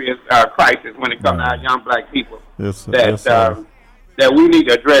serious crisis when it comes to our young black people. Yes, sir. That we need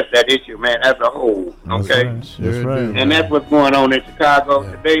to address that issue, man, as a whole. Okay? That's right. And that's what's going on in Chicago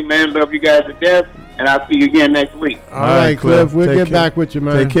today, man. Love you guys to death, and I'll see you again next week. All right, Cliff. We'll get back with you,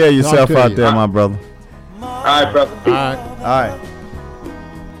 man. Take care of yourself out there, my brother. All right, brother. All right.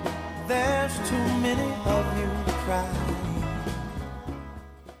 There's too many of you to cry.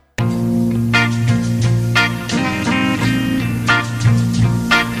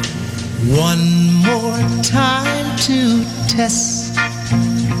 One more time to test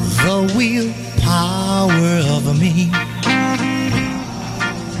the willpower of me.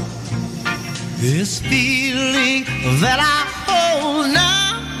 This feeling that I hold now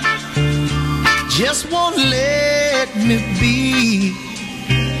just won't let me be.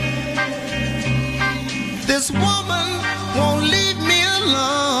 This woman won't leave me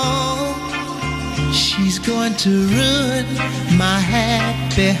alone. She's going to ruin my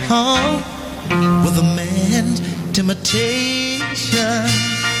happy home with a man's temptation.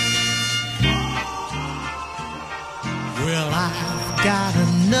 Well, I've got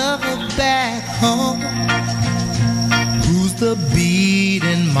another back home who's the beat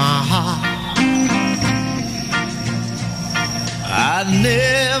in my heart. I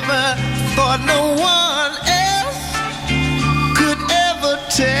never thought no one else could ever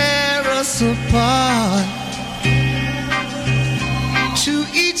tear us apart. To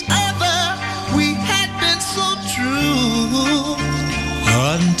each other we had been so true,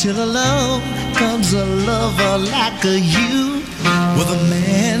 until along comes a lover like you with a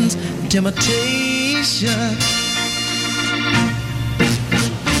man's temptation.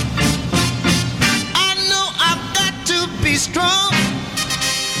 I know I've got to be strong.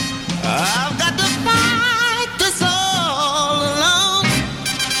 I've got to fight this all alone.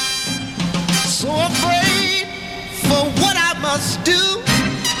 So afraid for what I must do.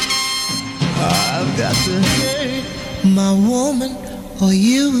 I've got to hate my woman or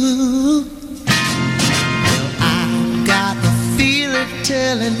you. Well, I've got a feeling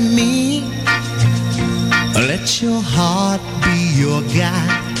telling me, let your heart be your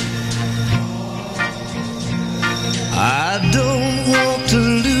guide. I don't want to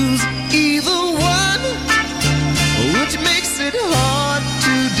lose either one, which makes it hard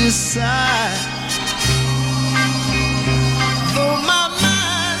to decide. Though my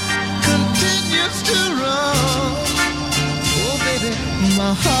mind continues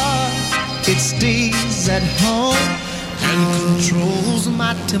home and controls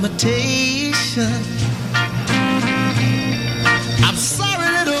my temptation. I'm sorry,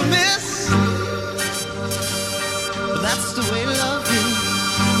 little miss, but that's the way love is.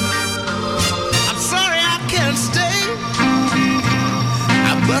 I'm sorry I can't stay.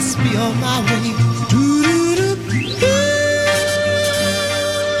 I must be on my way.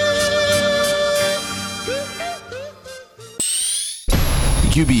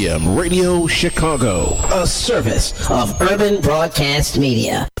 UBM Radio Chicago, a service of Urban Broadcast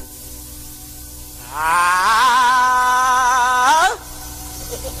Media.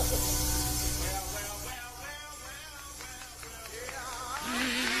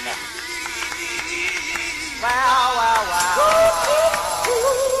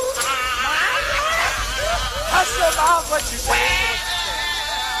 Hush about what you say.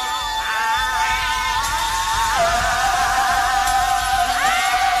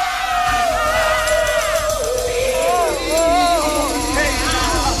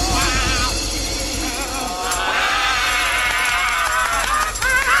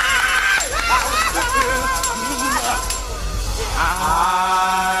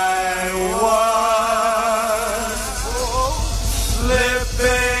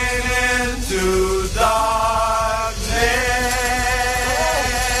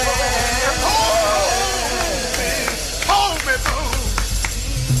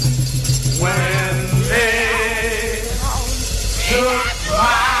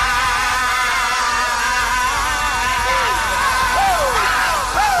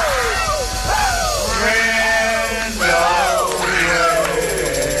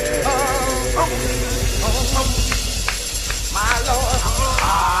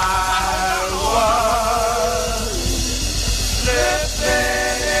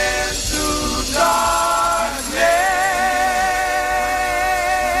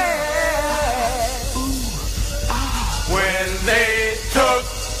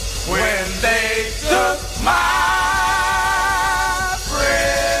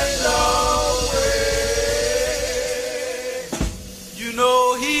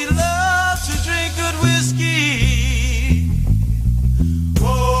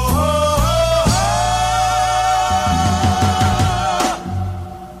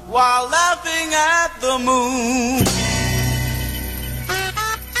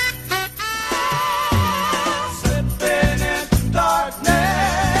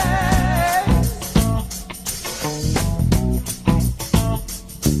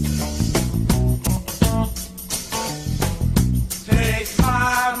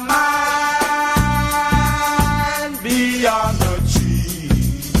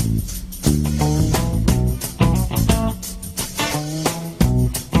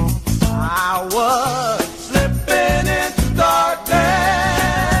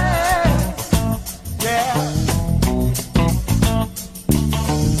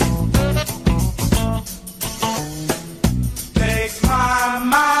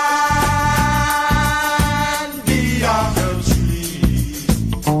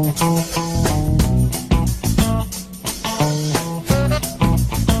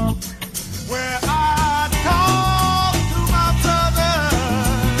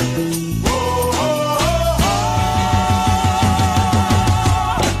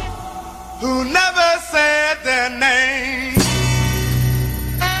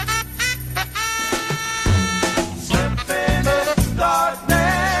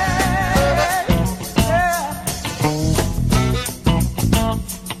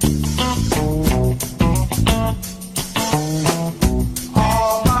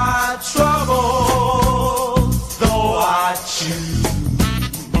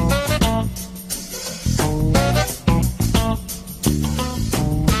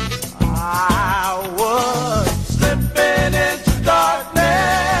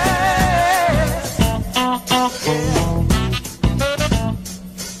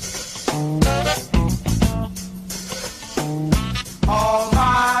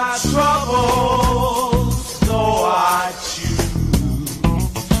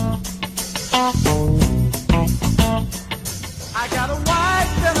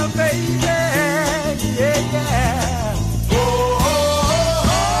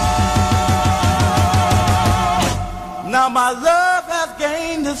 My love has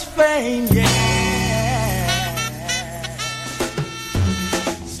gained its fame, yeah.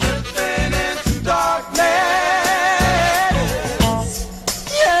 Slipping into darkness,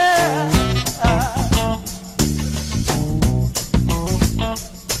 yeah.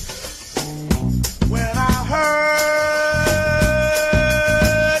 When I heard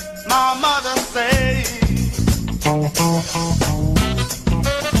my mother say,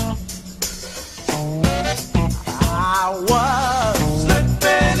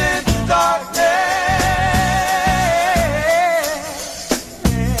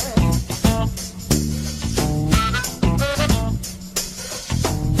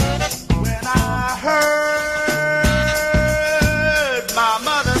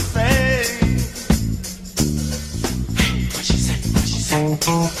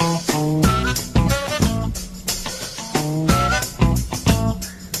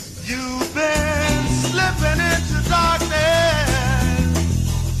 You've been slipping into darkness.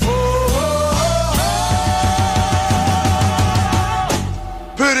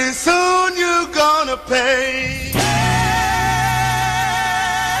 Pretty soon you're gonna pay.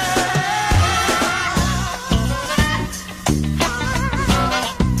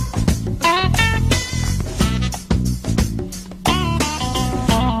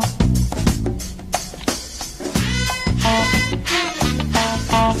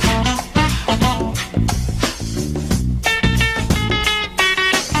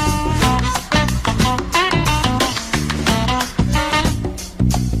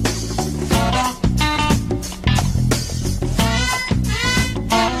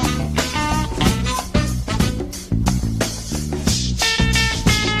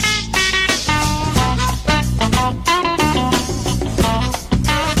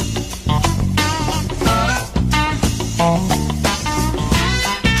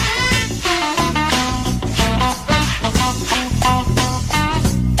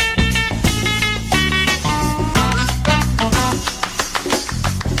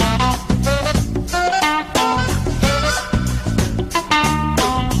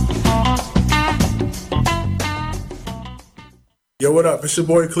 Yo, what up? It's your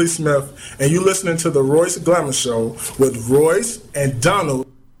boy Clee Smith, and you listening to the Royce Glamour Show with Royce and Donald.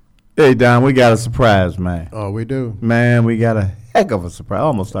 Hey, Don, we got a surprise, man. Oh, we do? Man, we got a heck of a surprise.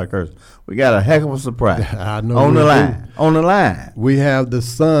 Almost like hers. We got a heck of a surprise. I know on the we line. do. On the line. We have the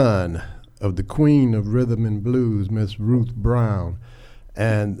son of the queen of rhythm and blues, Miss Ruth Brown,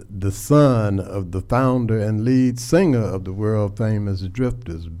 and the son of the founder and lead singer of the world-famous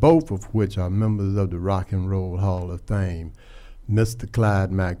Drifters, both of which are members of the Rock and Roll Hall of Fame. Mr. Clyde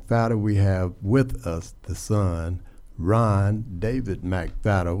McPhatter, we have with us the son, Ronn David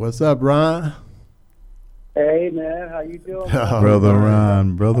McPhatter. What's up, Ron? Hey, man, how you doing? Brother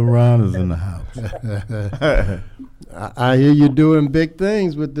Ron is in the house. I hear you doing big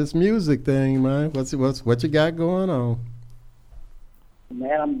things with this music thing, man. What you got going on?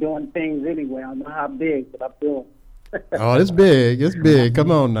 Man, I'm doing things anyway. I don't know how big, but I'm doing. Oh, it's big. It's big. Come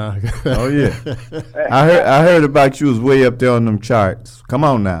on now. Oh yeah. I heard about you was way up there on them charts. Come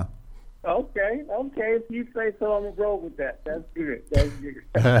on now. Okay. If you say so, I'm gonna roll with that. That's good.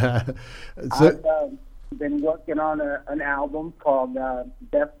 I've been working on an album called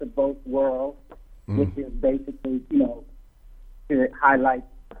Best of Both Worlds, which is basically, to highlight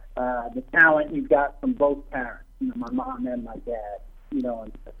the talent you got from both parents. My mom and my dad. And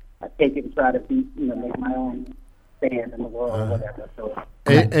I take it and try to be, make my own stand in the world or whatever. So,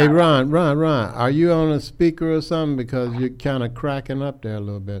 hey, Ron, are you on a speaker or something? Because you're kind of cracking up there a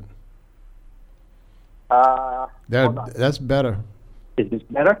little bit. That's better. Is this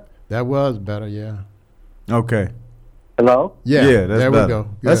better? That was better, yeah. Okay. Hello? Yeah, that's there better. we go.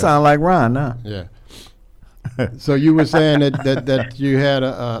 That sounds like Ron now. Yeah. So you were saying that you had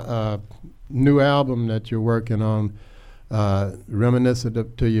a new album that you're working on,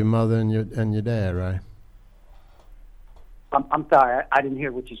 reminiscent to your mother and your dad, right? I'm sorry, I didn't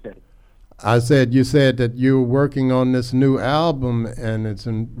hear what you said. You said that you were working on this new album, and it's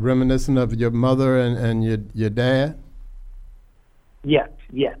reminiscent of your mother and your dad? Yes.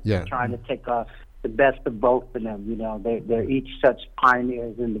 Yeah. Trying to take the best of both of them. They're each such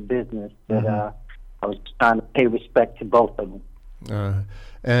pioneers in the business that I was trying to pay respect to both of them.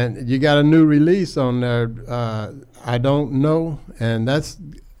 And you got a new release on there, I Don't Know, and that's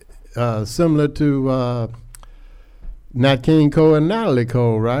similar to Nat King Cole and Natalie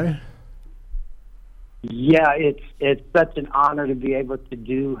Cole, right? Yeah, it's such an honor to be able to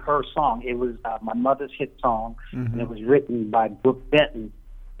do her song. It was my mother's hit song, and it was written by Brooke Benton.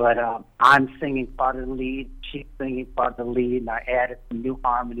 But I'm singing part of the lead, she's singing part of the lead, and I added some new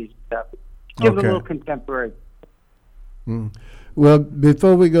harmonies and stuff. Give it a little contemporary. Well,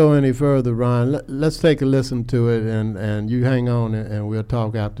 before we go any further, Ron, let's take a listen to it, and you hang on, and we'll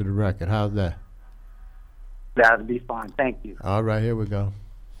talk after the record. How's that? That'll be fine. Thank you. All right, here we go.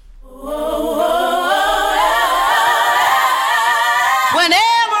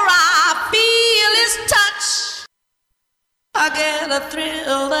 Whenever I feel his touch, I get a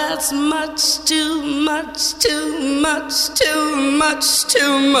thrill that's much too much, too much, too much,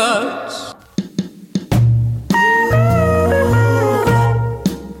 too much.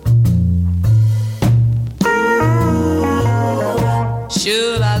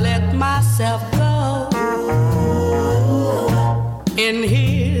 Should I let myself go in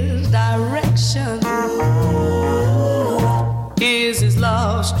his direction? Is his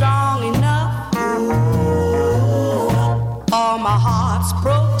love strong enough? Or my heart's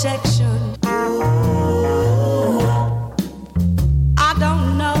broken? protection. I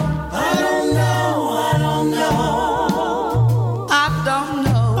don't know. I don't know. I don't know. I don't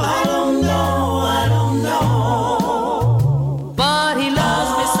know. I don't know. I don't know. But he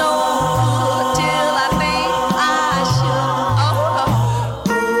loves me so good till I think I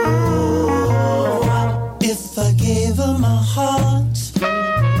should. If I gave her my heart,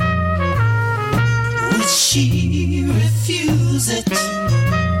 would she refuse it?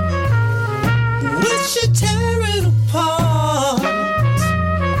 Would she tear it apart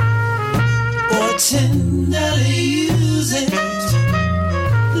or tenderly use it?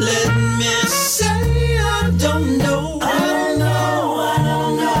 Let me say I don't know. I don't know. I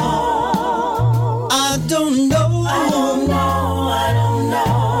don't know. I don't know. I don't know. I don't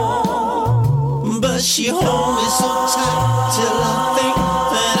know. But she holds me so tight till I think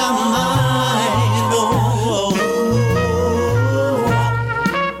that I might. Oh,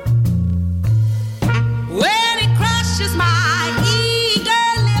 When he crushes my eager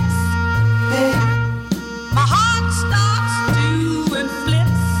lips, my heart starts doing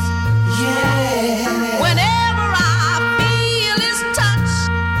flips. yeah. Whenever I feel his touch,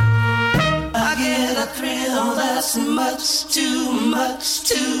 I get a thrill that's much too much,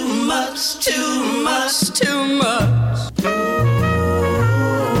 too much, too much, too much.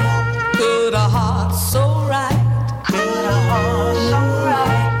 Could a heart so right, could a heart so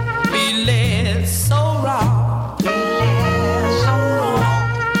right, be led so wrong, be led so wrong?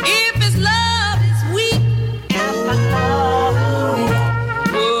 If his love is weak, if my love is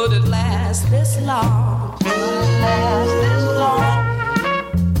weak, would it last this long? Would it last this long?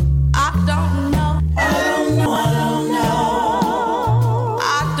 I don't know. I don't know. I don't know. I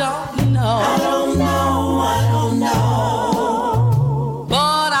don't know. I don't know. I don't know.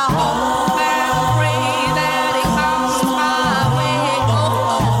 But I hope and pray that he comes my way.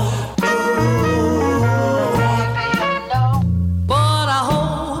 But I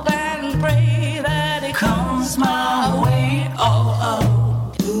hope and pray that he comes my way.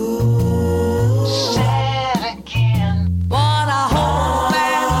 Say it again. But I hope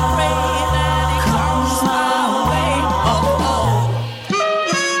and pray that he comes my way.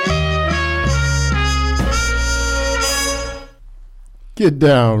 Get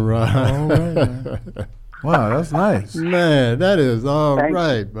down, Ron. All right, man. Wow, that's nice. Man, that is all Thank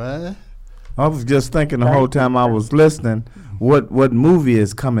right, man. I was just thinking the whole time I was listening, what movie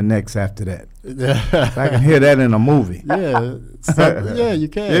is coming next after that? I can hear that in a movie. Yeah, yeah, you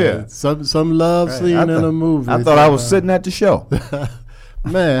can. Yeah. Some love Right. scene I in thought- a movie. I thought I was sitting at the show.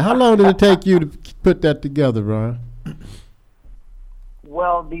 Man, how long did it take you to put that together, Ron?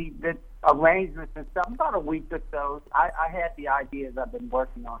 Well, the arrangements and stuff, about a week or so. I had the ideas. I've been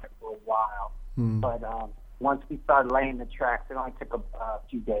working on it for a while. But once we started laying the tracks, it only took a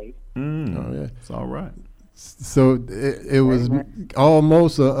few days. Oh, yeah. It's all right. So it was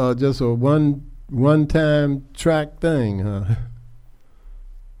almost just a one-time track thing, huh?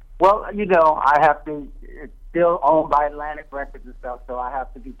 Well, you know, I have to. It's still owned by Atlantic Records and stuff, so I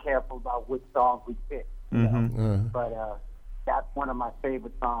have to be careful about which songs we pick. You know? But that's one of my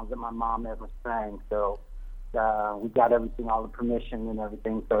favorite songs that my mom ever sang. So we got everything, all the permission and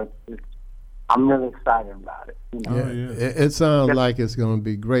everything. So it's I'm really excited about it. You know? It sounds like it's going to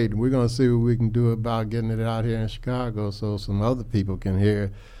be great. We're going to see what we can do about getting it out here in Chicago so some other people can hear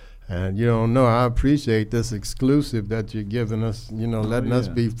it. And you don't know, I appreciate this exclusive that you're giving us, you know, letting us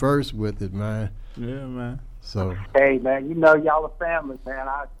be first with it, man. Yeah, man. So, Hey, man, you know y'all are family, man.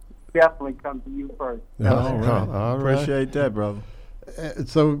 I definitely come to you first. all right. Appreciate that, brother.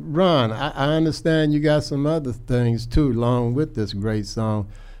 So, Ron, I understand you got some other things too, along with this great song.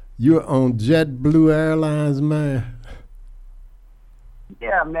 You're on JetBlue Airlines, man.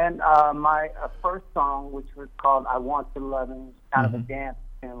 Yeah, man. My first song, which was called "I Want to Love You," was kind of a dance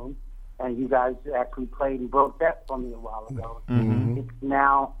tune, and you guys actually played and broke that for me a while ago. It's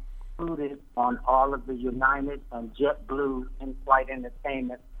now included on all of the United and JetBlue in-flight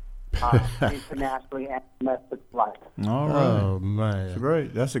entertainment, internationally and domestic flights. All right. Oh, man. That's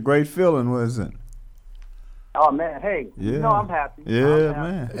great. That's a great feeling, wasn't it? Oh man, hey, you know I'm happy. Yeah,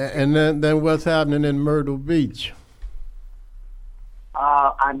 I'm happy. man. And then what's happening in Myrtle Beach?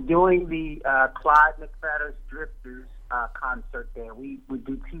 I'm doing the Clyde McPhatter's Drifters concert there. We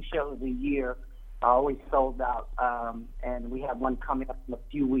do 2 shows a year, always sold out, and we have one coming up in a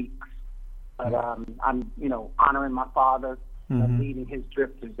few weeks. But I'm, honoring my father and leading his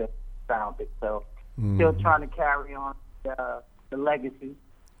Drifters that founded. So still trying to carry on the legacy.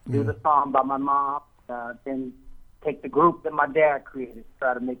 Do the song by my mom, then take the group that my dad created,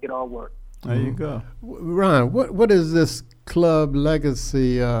 try to make it all work. There you go. Ron, what is this Club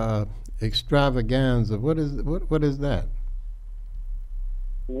Legacy extravaganza? What is that?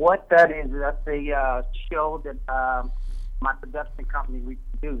 What that is, that's a show that my production company we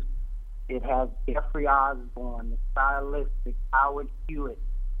produced. It has Jeffrey Osborne, the Stylistic, Howard Hewitt,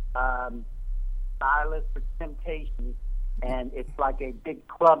 Stylist for Temptations, and it's like a big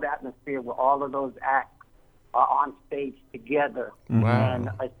club atmosphere where all of those acts are on stage together. Wow. And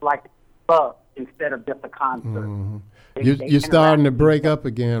it's like a club instead of just a concert. Mm-hmm. They You're starting to interact break with up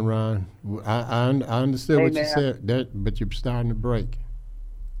again, Ron. I understood Hey, what you man. said, but you're starting to break.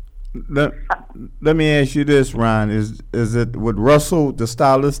 Let me ask you this, Ron. Is it with Russell, the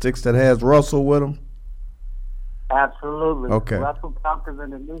Stylistics that has Russell with him? Absolutely. Okay. Russell Thompson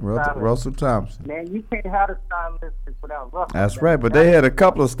and the new stylist. Russell Thompson. Man, you can't have a stylist without Russell. That's right, but they had a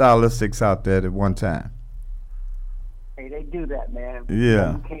couple of Stylistics out there at one time. Hey, they do that, man.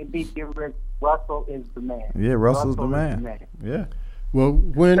 Yeah. You can't beat the original. Russell is the man. Yeah, Russell's the Russell is man. Yeah. Well,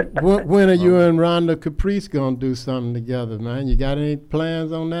 when are you and Rhonda Caprice gonna do something together, man? You got any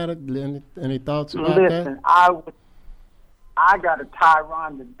plans on that? Any thoughts about Listen, that? I got to tie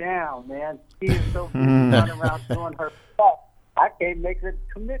Rhonda down, man. She is so busy running around doing her stuff. I can't make her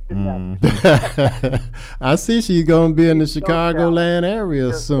commit to that. I see she's gonna be in the Chicagoland area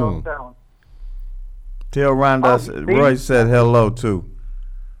Just soon. don't tell Tell Rhonda Roy said hello too.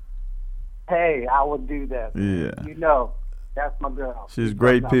 Hey, I will do that. Yeah. You know, that's my girl. She's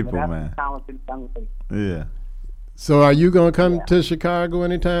great people, That's man. a talented young lady. Yeah. So are you gonna come to Chicago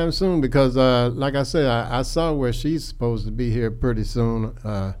anytime soon? Because like I said, I saw where she's supposed to be here pretty soon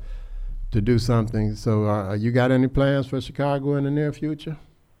to do something. So you got any plans for Chicago in the near future?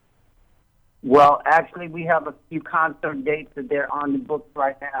 Well, actually, we have a few concert dates that they're on the books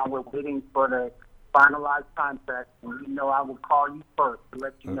right now. We're waiting for the finalized contract, and you know I will call you first to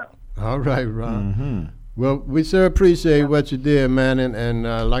let you know. All right, Ron. Well, we sure appreciate what you did, man. And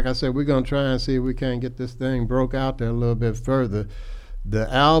like I said, we're going to try and see if we can get this thing broke out there a little bit further. The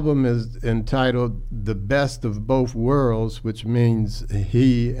album is entitled The Best of Both Worlds, which means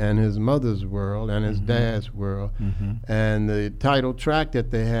he and his mother's world and his dad's world. And the title track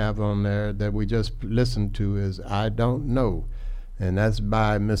that they have on there that we just listened to is I Don't Know. And that's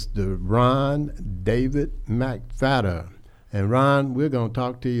by Mr. Ronn David McPhatter. And Ron, we're going to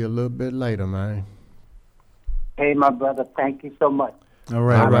talk to you a little bit later, man. Hey, my brother, thank you so much. All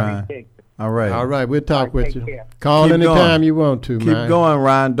right, I Ron. appreciate it. All right. All right, we'll talk with take you. care. Call Keep anytime going. you want to, Keep man. going,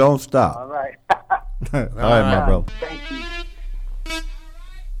 Ron. Don't stop. All right. All right, my brother. Thank you.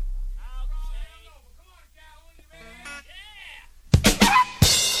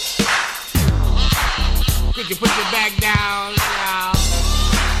 Could you put your back down now?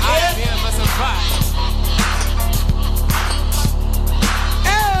 I am here for some fun.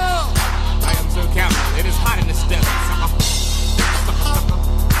 Oh! I am so careful. It is hot in the stuff.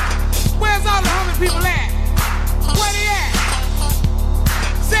 Where's all the hungry people at? Where they at?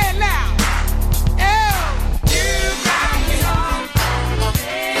 Say it loud. Oh! You got me hungry.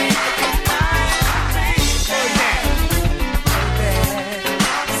 Where's that?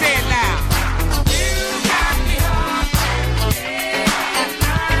 Say it loud.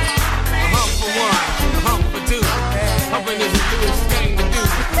 Humping is the newest thing to do.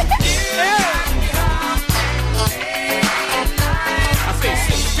 I say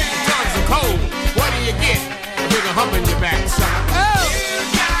 6 tons of coal. What do you get? A bigger hump in your back, son. Oh!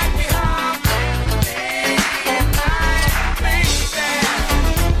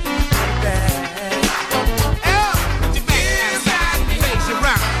 Put your back outside, face your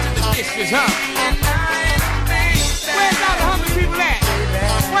rock till the dishes hump. Where's all the hungry people at?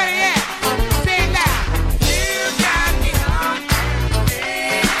 Where they at? Say it loud.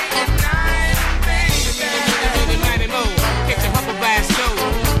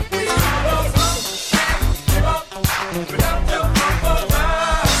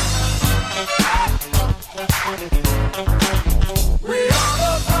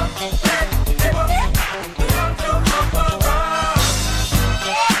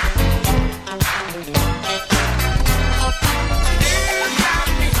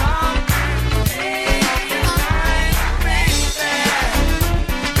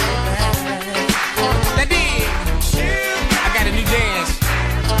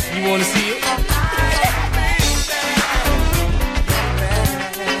 You wanna see it?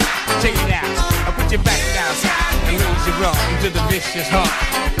 Check it out. I'll put your back down and raise your arm into the vicious heart.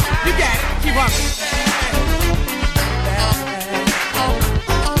 You got it. Keep on.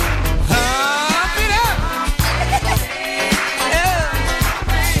 Hump it up.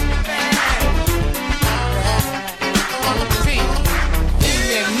 See,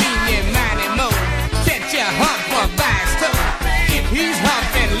 me and mine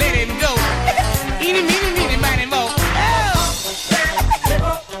Meeny, meeny, meeny, miny, mo.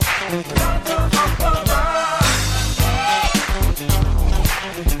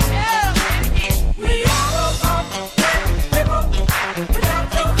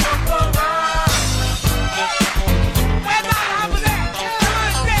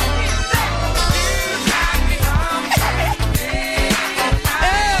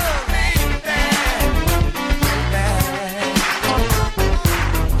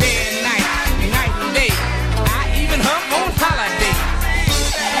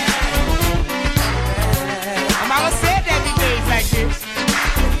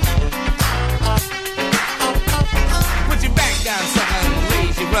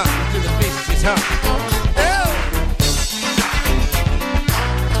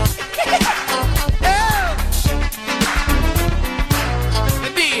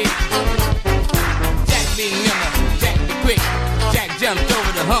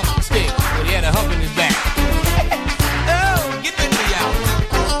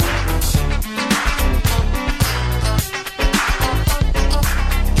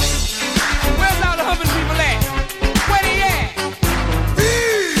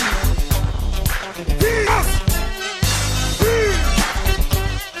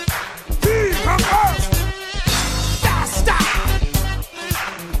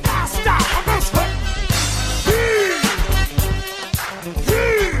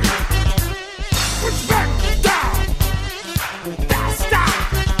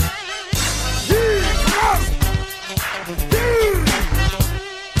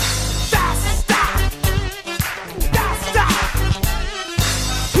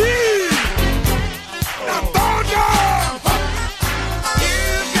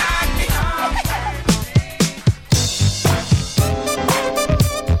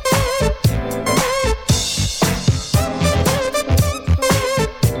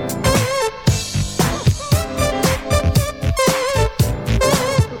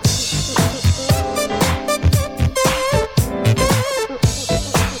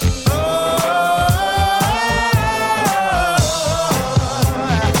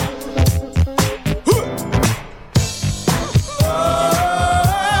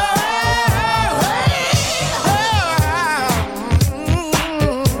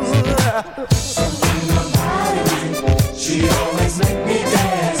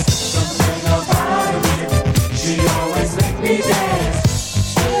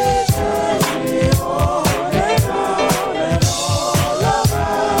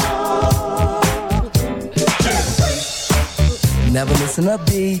 Never missing a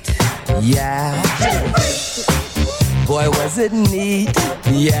beat, yeah. Boy, was it neat,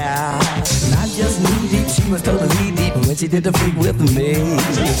 yeah. Not just knee deep, she was totally deep when she did the freak with me.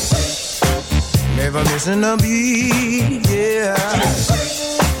 Never missing a beat, yeah.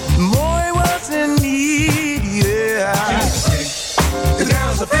 Boy, was it neat, yeah. The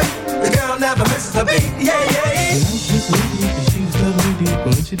girl's a freak, the girl never misses a beat, yeah, yeah. She was totally deep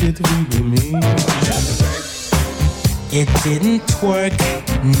when she did the freak with me. It didn't twerk,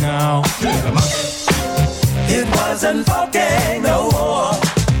 no. It wasn't funky, no more.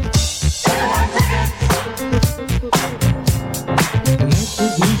 And that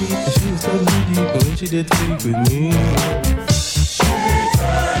was me deep, and she was totally deep when she did the freak with me. She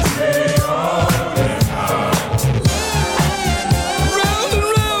turns me on and on. Round and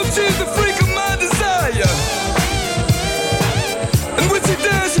round, she's the freak of my desire. And when she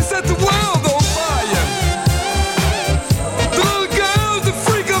does, she set the world on fire. The little girl's the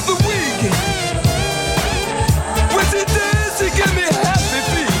freak of the week. When she does, she give me happy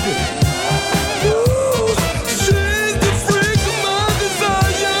feet. Ooh, she's the freak of my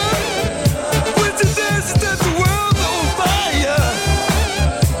desire. When she does, she set the world on fire.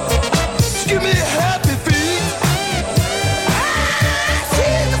 She give me happy feet.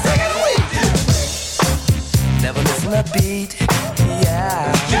 She's the freak of the week. Never missing a beat,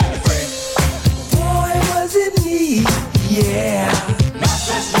 yeah. Boy, was it neat, yeah.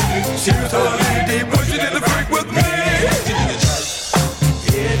 She was totally deep when she did the freak with me.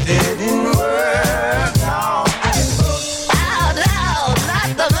 It didn't work, no. Oh, no, not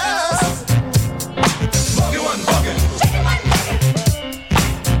the most. Boogie one bugging.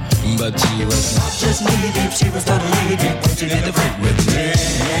 But she was not just knee deep, she was totally deep when she did the freak with me.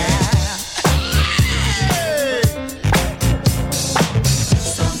 Yeah.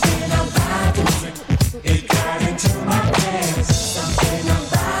 Something about the music, it got into my pants. Something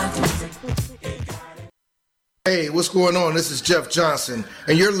about the music, it got into. Hey, what's going on? This is Jeff Johnson,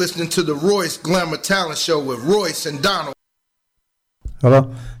 and you're listening to the Royce Glamour Talent Show with Royce and Donald.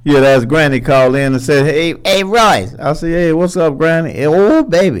 Hello? Yeah, that's Granny called in and said, hey, Royce. I said, hey, what's up, Granny? Hey, oh,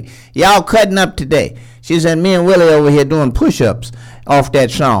 baby, y'all cutting up today. She said, me and Willie over here doing push-ups off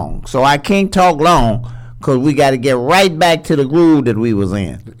that song. So I can't talk long because we got to get right back to the groove that we was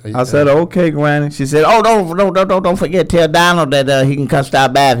in. I said, okay, Granny. She said, oh, don't forget, tell Donald that he can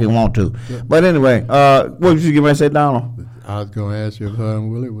stop by if he want to. Yeah. But anyway, what did you get ready to say, Donald? I was going to ask you if her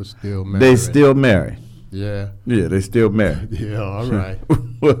and Willie was still married. They still married. Yeah. Yeah, they still married. Yeah, all right.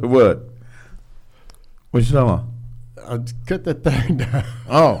 What? What you talking about? Cut that thing down.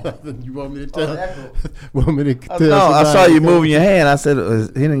 Oh. You want me to tell? Want me to tell? No, I saw you moving your hand. I said he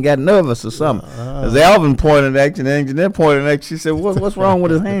didn't get nervous or something. As Alvin pointed at you, the engineer pointed at you. She said, "What's wrong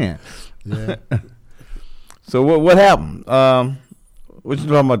with his hand?" Yeah. So what happened? What you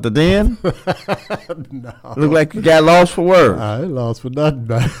talking about? The den? No. Look like you got lost for words. I ain't lost for nothing.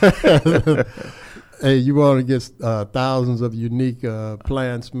 Hey, you want to get thousands of unique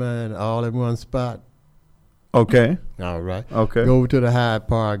plants, man, all in one spot? Okay. All right. Okay. Go over to the Hyde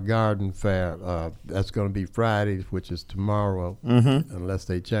Park Garden Fair. That's going to be Friday, which is tomorrow, unless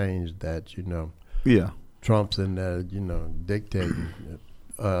they change that, you know. Yeah. Trump's in there, you know, dictating.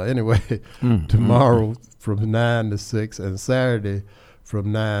 Anyway, tomorrow from 9 to 6 and Saturday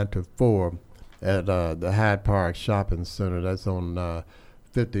from 9 to 4 at the Hyde Park Shopping Center. That's on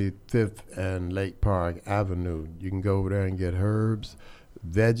 55th and Lake Park Avenue. You can go over there and get herbs,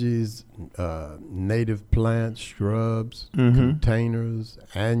 veggies, native plants, shrubs, containers,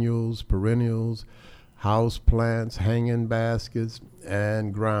 annuals, perennials, house plants, hanging baskets,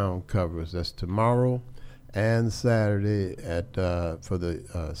 and ground covers. That's tomorrow and Saturday at for the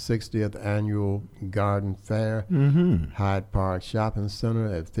 60th Annual Garden Fair, Hyde Park Shopping Center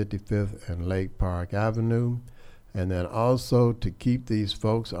at 55th and Lake Park Avenue. And then also to keep these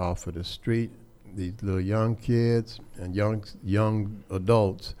folks off of the street, these little young kids and young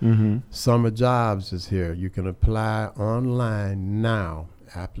adults, Summer Jobs is here. You can apply online now.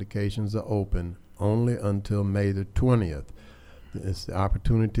 Applications are open only until May the 20th. It's the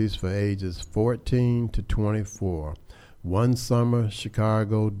opportunities for ages 14 to 24.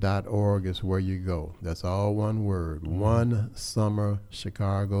 OneSummerChicago.org is where you go. That's all one word.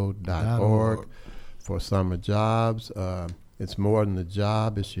 OneSummerChicago.org for summer jobs. It's more than a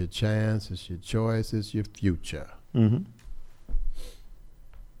job. It's your chance. It's your choice. It's your future.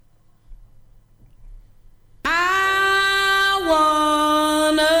 I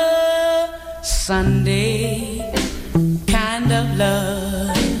want a Sunday kind of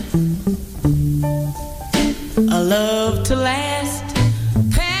love, a love to last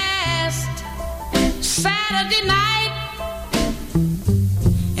past Saturday night,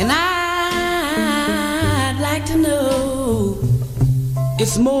 and I'd like to know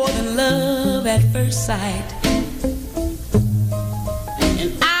it's more than love at first sight,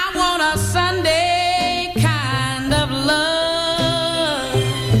 and I want a Sunday kind of love.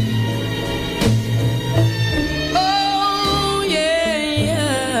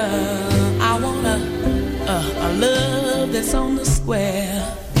 That's on the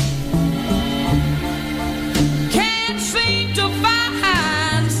square. Can't seem to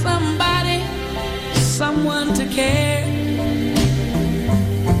find somebody, someone to care,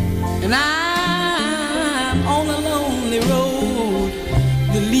 and I'm on a lonely road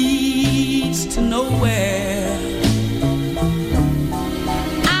that leads to nowhere.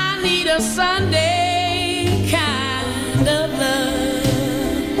 I need a Sunday kind of love.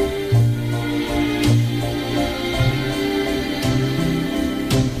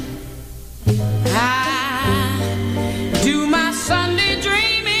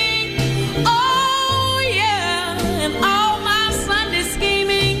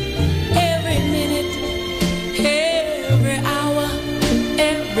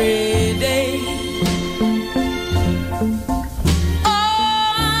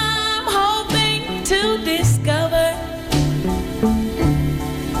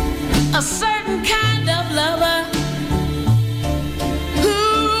 A certain kind of lover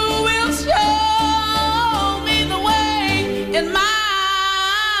who will show me the way, and my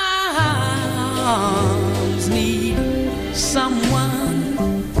arms need someone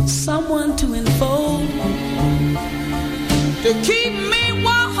to enfold, to keep me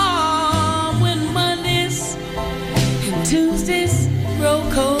warm when Mondays and Tuesdays grow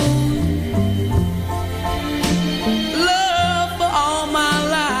cold.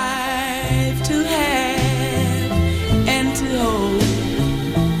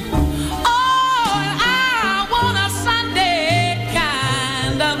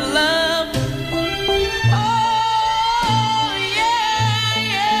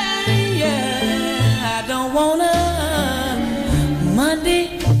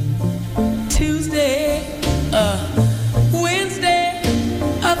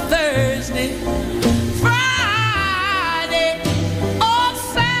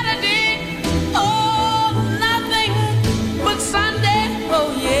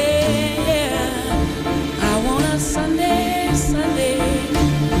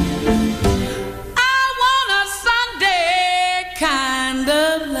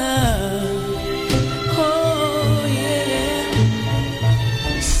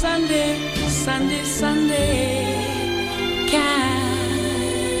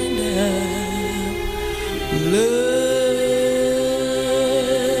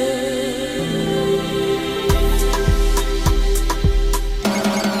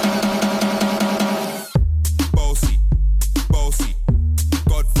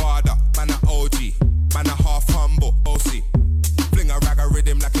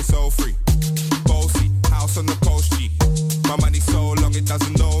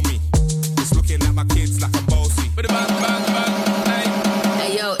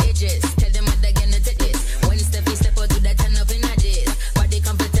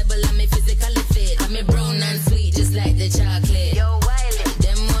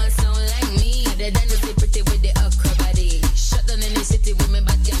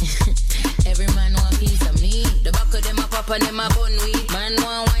 and them a bun weed. Man,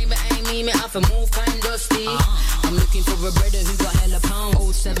 one wine behind me, me have to move kind dusty. I'm looking for a brother who got hella pound.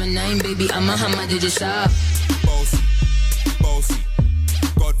 079, baby, I'm a hammer, did you shop? Bossy, bossy,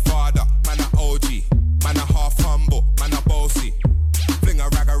 Godfather, man a OG, man a half humble, man a bossy. Fling a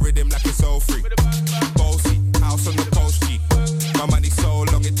rag a rhythm like it's all free. Bossy, house on the coast G. My money so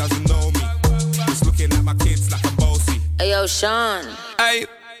long it doesn't know me. It's looking at my kids like I'm bossy. Hey yo, Sean. Hey,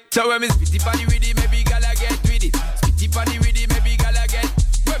 so when me spitty panny with it, maybe gala get with it. Spitty panny with it, maybe gala get.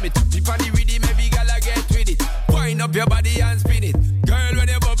 When me tappy panny with it, maybe gala get with it. Wind up your body and spin it. Girl, when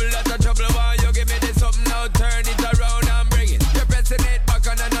you bubble out of trouble, why you give me this something now? Turn it around and bring it. You're pressing it back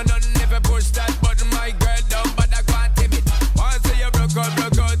on and on. If you push that button, my girl down, but I can't tame it. Once you broke out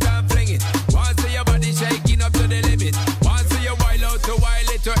and fling it. Once your body shaking up to the limit. Once you wild out to wild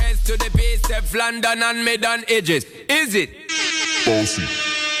it to S to the base, step London and mid on edges. Is it? Bossy,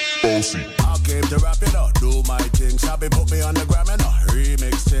 bossy. I came to rap it up, do my thing. Sabi put me on the gram and a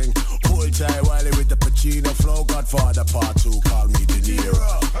remix thing. Pull tight Wiley with the Pacino flow. Godfather part 2, call me De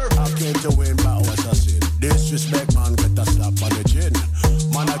Niro. I came to win, but what's I sin? Disrespect, man, get a slap on the chin.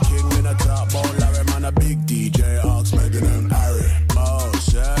 Man a king in a top ball, Larry, man a big DJ, Ox, Megan and Harry.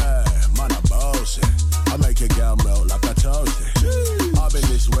 Boss, yeah, man a boss, yeah. I make a girl melt like a toasty. I'll be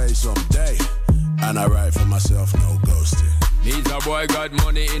this way someday, and I write for myself, no ghosting. Needs a boy got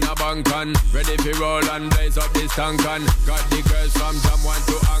money in a bank and ready for roll and blaze up this tank and got the girls from Jamwan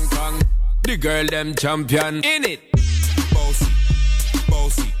to Hong Kong. The girl them champion in it. Bossy,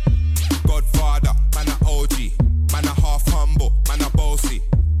 bossy, Godfather, man a OG, man a half humble, man a bossy.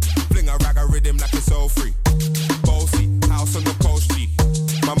 Fling a rag a rhythm like it's all free. Bossy, house on the coast G.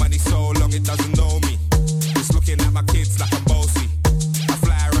 My money so long it doesn't know me. It's looking at my kids like I'm bossy. I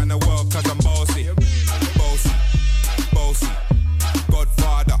fly around the world cause I'm bossy. Bossy, bossy,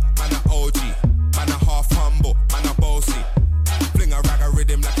 Godfather, man a OG, man a half humble, man a bossy. Fling a rag a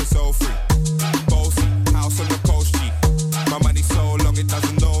rhythm like it's all free. Bossy, house on the coast G. My money so long it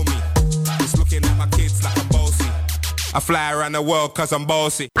doesn't know me. It's looking at my kids like I'm bossy. I fly around the world cause I'm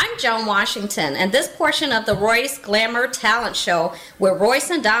bossy. I'm Joan Washington, and this portion of the Royce Glamour Talent Show with Royce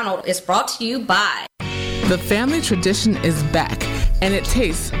and Donald is brought to you by... The family tradition is back, and it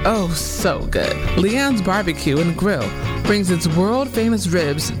tastes oh so good. Leon's Barbecue and Grill brings its world-famous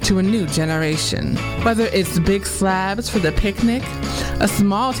ribs to a new generation. Whether it's big slabs for the picnic, a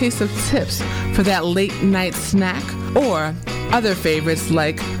small taste of tips for that late-night snack, or other favorites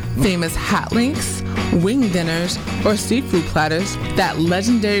like famous hot links, wing dinners, or seafood platters, that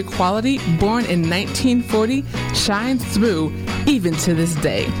legendary quality born in 1940 shines through even to this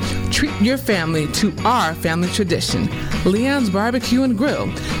day. Treat your family to our family tradition. Leon's Barbecue and Grill,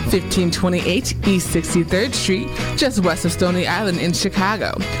 1528 East 63rd Street, just west of Stony Island in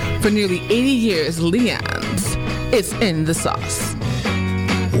Chicago. For nearly 80 years, Leon's, it's in the sauce.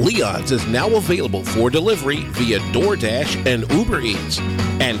 Leon's is now available for delivery via DoorDash and Uber Eats.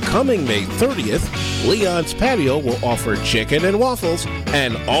 And coming May 30th, Leon's Patio will offer chicken and waffles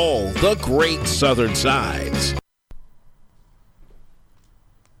and all the great southern sides.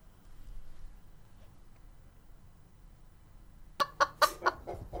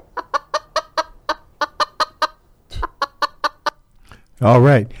 All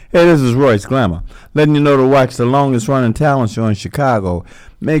right. Hey, this is Royce Glamour, letting you know to watch the longest running talent show in Chicago.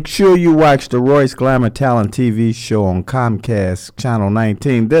 Make sure you watch the Royce Glamour Talent TV show on Comcast Channel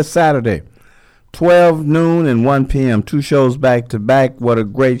 19 this Saturday, 12 noon and 1 p.m. 2 shows back to back. What a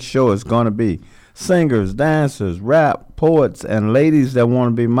great show it's going to be. Singers, dancers, rap, poets, and ladies that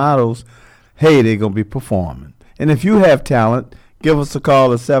want to be models, hey, they're going to be performing. And if you have talent, give us a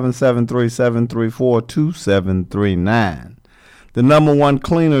call at 773-734-2739. The number one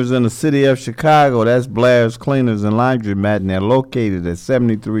cleaners in the city of Chicago, that's Blair's Cleaners and Laundromat, and they're located at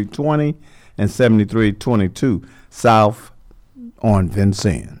 7320 and 7322 South on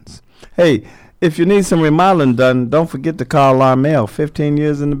Vincennes. Hey, if you need some remodeling done, don't forget to call Larmel, 15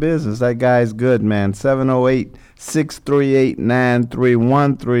 years in the business. That guy's good, man.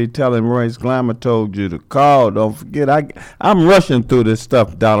 708-638-9313. Tell him Royce Glamour told you to call. Don't forget, I'm rushing through this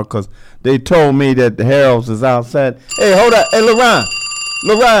stuff, Donald, because they told me that the Harold's is outside. Hey, hold up. Hey,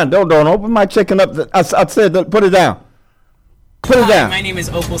 LaRon, don't open my chicken up. I said, put it down. Put it down. My name is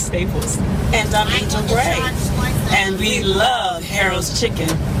Opal Staples, and I'm Angel Gray, and we love Harold's Chicken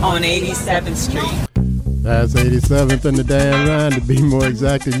on 87th Street. That's 87th and the Dan Ryan, to be more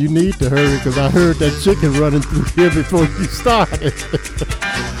exact. And you need to hurry because I heard that chicken running through here before you started.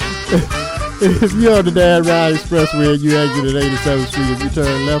 If you're on the Dan Ryan Expressway and you exit at 87th Street, if you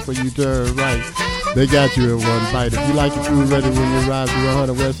turn left or you turn right, They got you in one bite. If you like your food ready when you arrive to your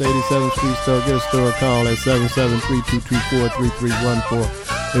 100 West 87th Street store, get a store call at 773-224-3314.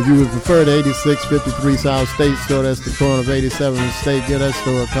 If you would prefer the 8653 South State store, that's the corner of 87th and State, get that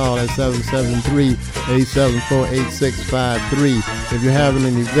store a call at 773-874-8653. If you're having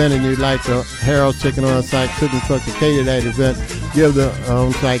an event and you'd like the Harold's Chicken on-site cooking truck to cater that event, give the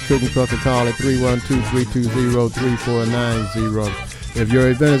on-site cooking truck a call at 312-320-3490. If your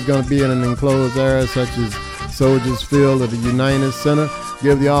event is going to be in an enclosed area such as Soldiers Field or the United Center,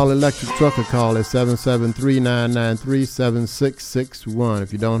 give the all-electric truck a call at 773-993-7661.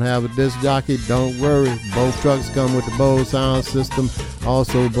 If you don't have a disc jockey, don't worry. Both trucks come with the Bose sound system.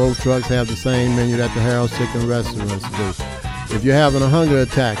 Also, both trucks have the same menu that the Harold's Chicken restaurants do. If you're having a hunger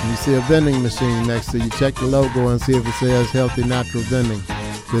attack and you see a vending machine next to you, check the logo and see if it says Healthy Natural Vending.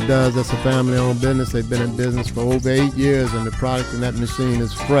 If it does, that's a family-owned business. They've been in business for over 8 years, and the product in that machine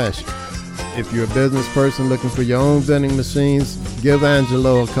is fresh. If you're a business person looking for your own vending machines, give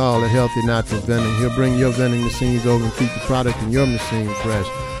Angelo a call at Healthy Natural Vending. He'll bring your vending machines over and keep the product in your machine fresh.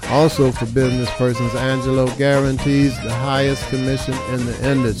 Also, for business persons, Angelo guarantees the highest commission in the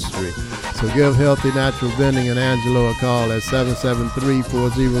industry. So give Healthy Natural Vending and Angelo a call at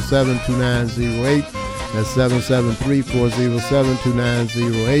 773-407-2908. That's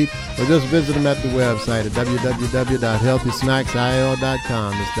 773-407-2908. Or just visit them at the website at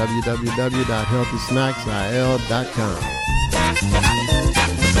www.healthysnacksil.com. It's www.healthysnacksil.com.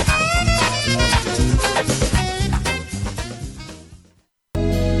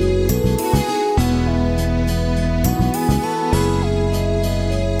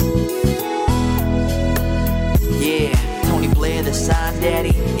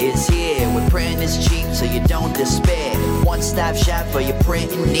 Daddy is here. When printing is cheap, so you don't despair. One-stop shop for your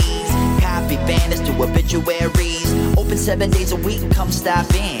printing needs. Copy banners to obituaries. Open 7 days a week, come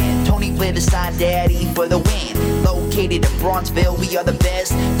stop in. Tony Blair, the sign daddy for the win. Located in Bronxville, we are the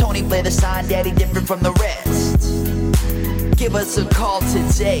best. Tony Blair, the sign daddy, different from the rest. Give us a call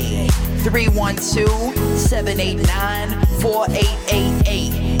today.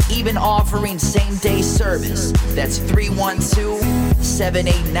 312-789-4888. Even offering same-day service. That's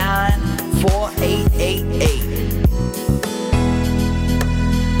 312-789-4888.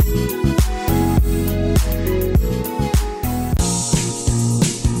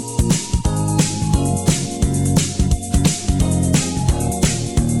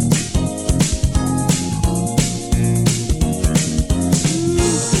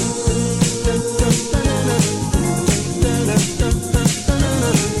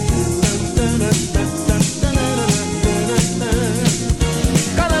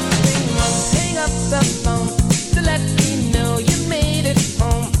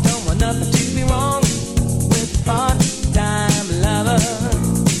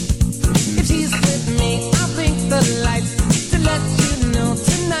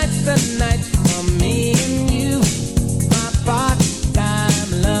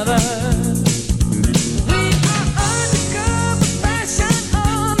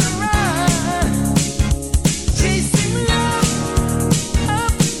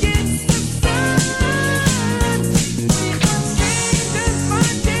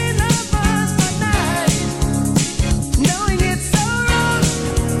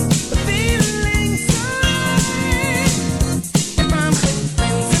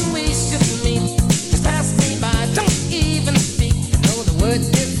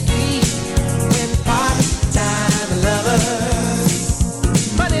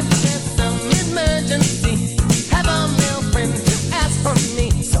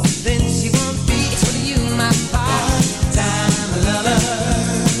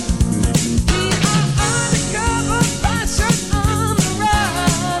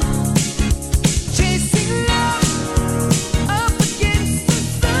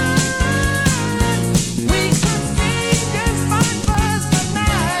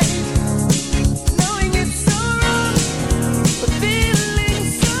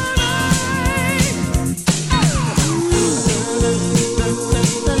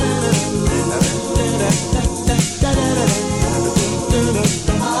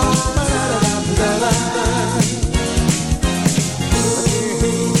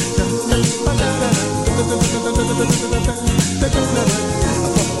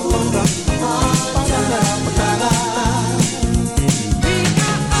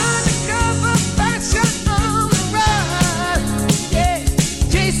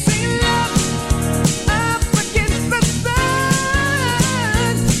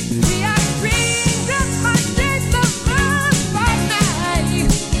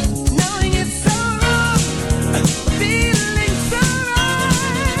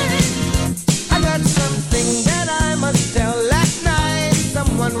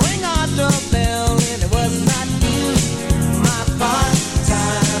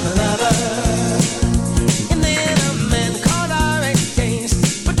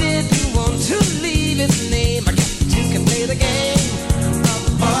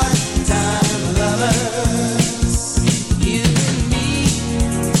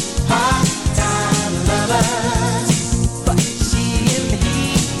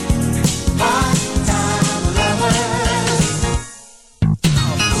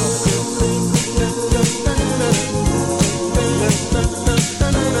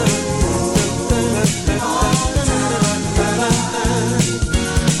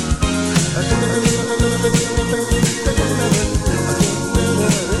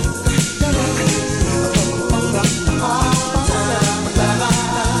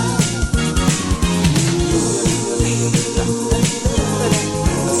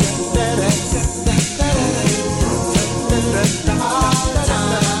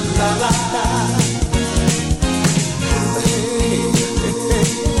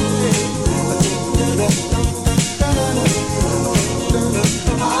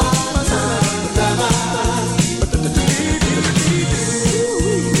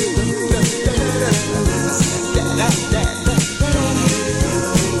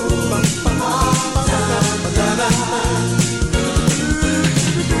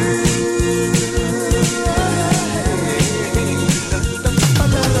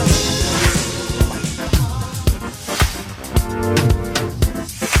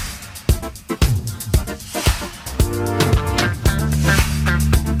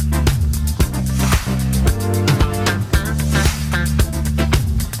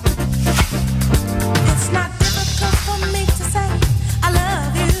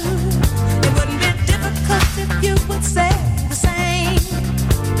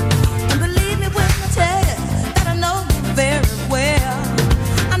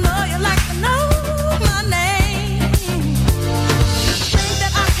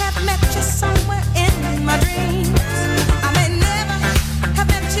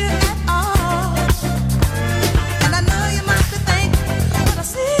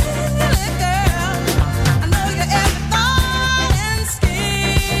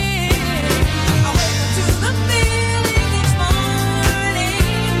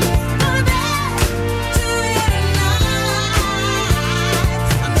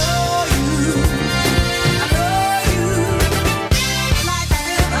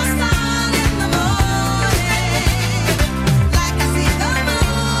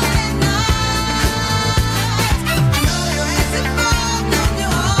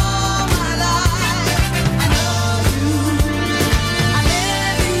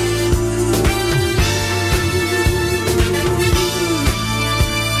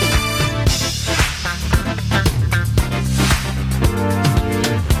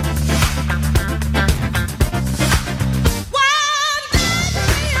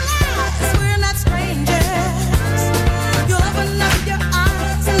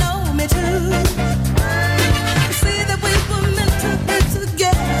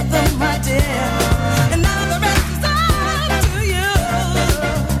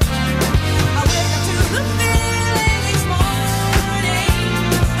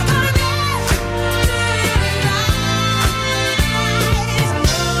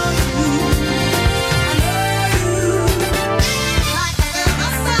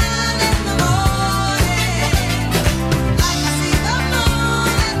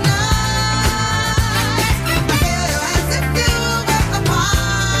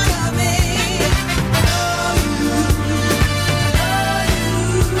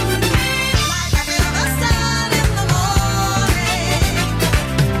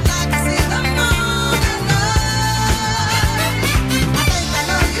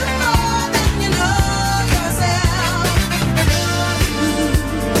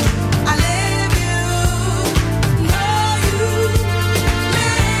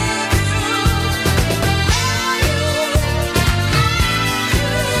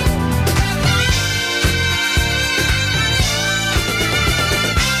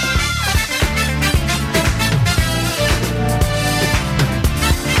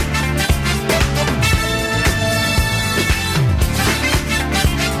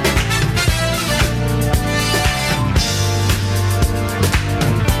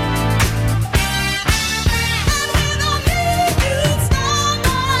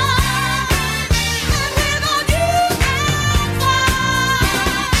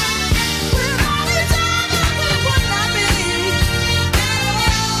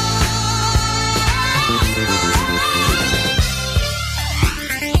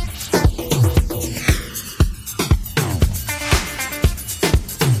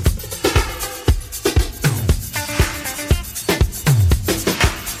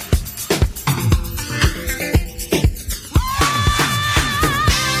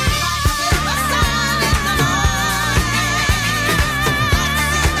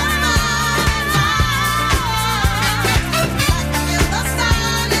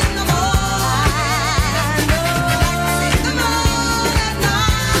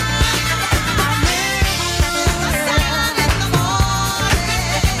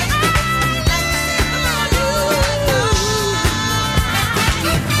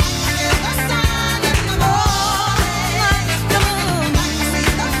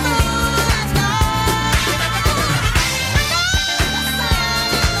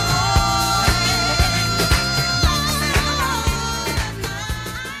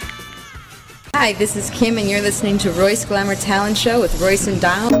 Hi, this is Kim, and you're listening to Royce Glamour Talent Show with Royce and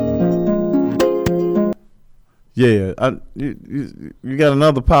Donald. Yeah, you got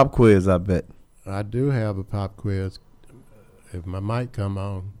another pop quiz, I bet. I do have a pop quiz. If my mic come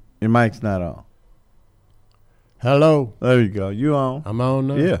on. Your mic's not on. Hello. There you go. You on? I'm on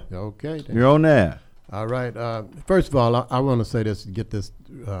now? Yeah. Okay. Then. You're on there. All right. First of all, I want to say this, get this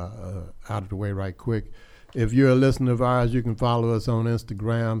out of the way right quick. If you're a listener of ours, you can follow us on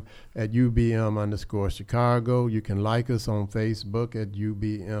Instagram at UBM_Chicago. You can like us on Facebook at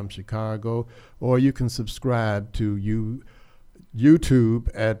UBM Chicago, or you can subscribe to YouTube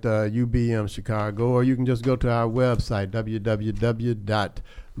at UBM Chicago, or you can just go to our website,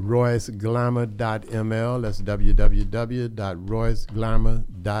 www.royceglamour.ml. That's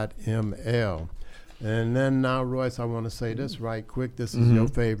www.royceglamour.ml. And then now, Royce, I want to say this right quick. This is your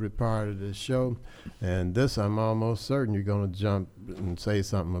favorite part of the show. And this, I'm almost certain you're going to jump and say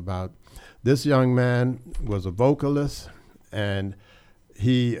something about. This young man was a vocalist, and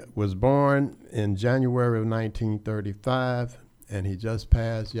he was born in January of 1935, and he just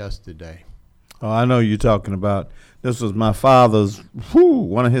passed yesterday. Oh, I know you're talking about. This was my father's,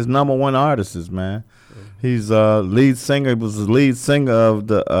 one of his number one artists, man. He's lead singer. He was the lead singer of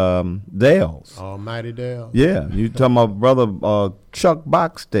the Dales. Almighty Dale. Yeah, you talking about brother Chuck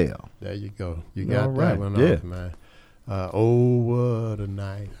Boxdale. There you go. You got that one off, man. Oh, what a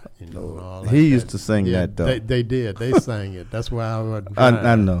night. You know, all he used to sing that, though. They did. They sang it. That's why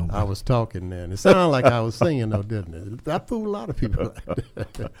I know. I was talking then. It sounded like I was singing, though, didn't it? I fool a lot of people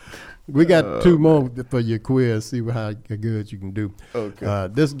like that. We got two more for your quiz. See how good you can do. Okay.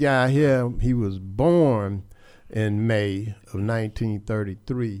 This guy here, he was born in May of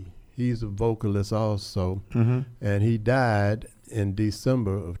 1933. He's a vocalist also, and he died in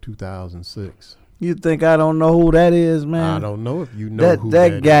December of 2006. You think I don't know who that is, man? I don't know if you know who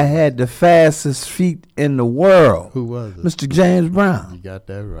that guy had the fastest feet in the world. Who was it? Mr. James Brown. You got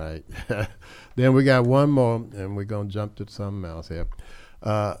that right. Then we got one more, and we're going to jump to something else here.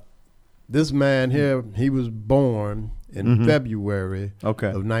 This man here, he was born in February of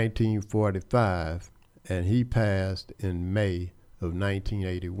 1945, and he passed in May of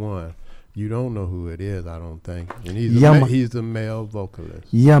 1981. You don't know who it is, I don't think. And he's a male vocalist.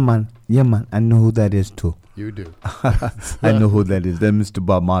 Yeah, man. I know who that is, too. You do. I know who that is. That's Mr.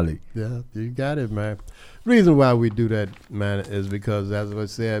 Bob Marley. Yeah, you got it, man. Reason why we do that, man, is because, as I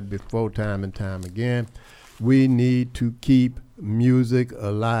said before, time and time again, we need to keep music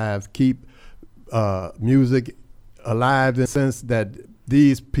alive. Keep music alive in the sense that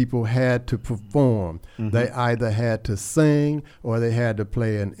these people had to perform. They either had to sing or they had to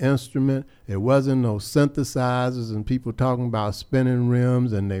play an instrument. It wasn't no synthesizers and people talking about spinning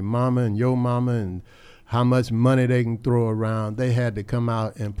rims and their mama and your mama and how much money they can throw around. They had to come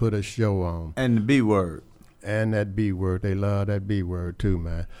out and put a show on. And the B word. And that B word. They love that B word too,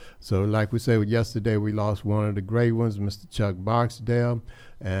 man. So like we said, yesterday we lost one of the great ones, Mr. Chuck Boxdale.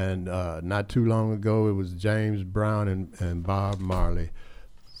 And not too long ago, it was James Brown and Bob Marley.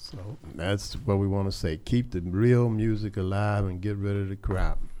 So that's what we want to say. Keep the real music alive and get rid of the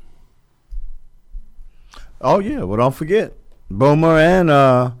crap. Oh, yeah. Well, don't forget,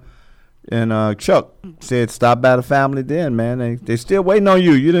 Boomer and Chuck said stop by the family then, man. They still waiting on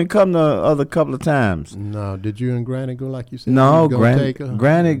you. You didn't come the other couple of times. No. Did you and Granny go like you said? No, Granny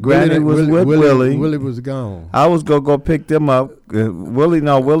was with Willie. Willie was gone. I was going to go pick them up.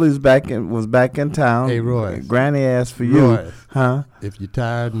 Willie's back in town. Hey, Roy. Granny asked for you. Roy, huh? If you're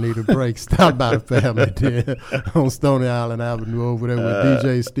tired and need a break, stop by the family then on Stony Island Avenue over there with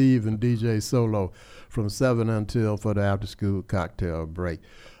DJ Steve and DJ Solo from 7 until for the after-school cocktail break.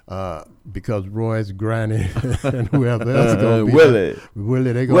 Because Roy's Granny and whoever else going to be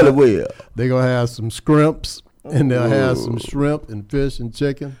Willie, they're going to have some scrimps, and they'll have some shrimp and fish and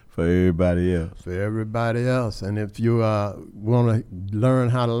chicken. For everybody else. And if you want to learn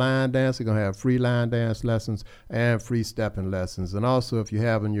how to line dance, they're going to have free line dance lessons and free stepping lessons. And also, if you're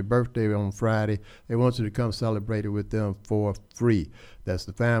having your birthday on Friday, they want you to come celebrate it with them for free. That's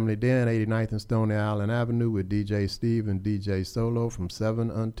the Family Den, 89th and Stony Island Avenue with DJ Steve and DJ Solo from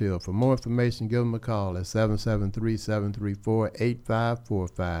 7 until. For more information, give them a call at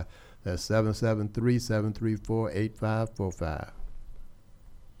 773-734-8545. That's 773-734-8545.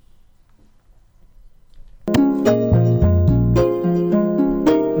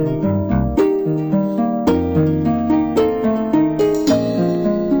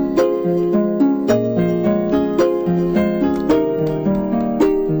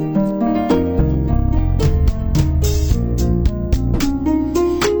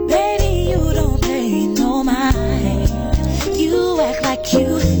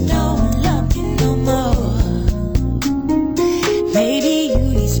 You don't love me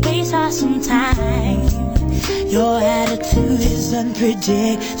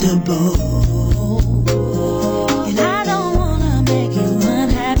unpredictable. And I don't wanna make you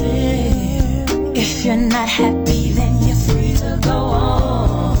unhappy. If you're not happy, then you're free to go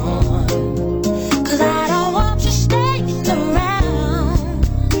on. 'Cause I don't want you staying around.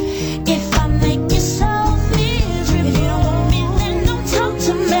 If I make you so miserable, if you don't want me, then don't talk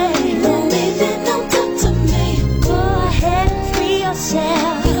to me. Want me, then don't talk to me. Go ahead and free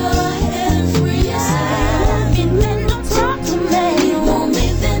yourself. Go ahead and free yourself. Want me, then don't talk to me. Want me,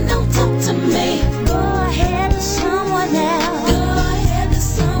 then don't talk to me. Go ahead to someone else. Go ahead to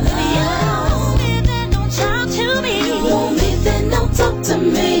someone else. Want me, then don't talk to me. Want me, then don't talk to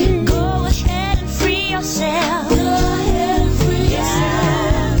me. Go ahead and free yourself. Go ahead and free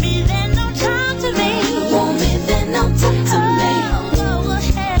yourself. Want me, then don't talk to me. Want me, then don't talk to me. Go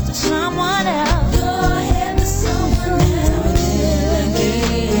ahead to someone else. Go ahead to someone else.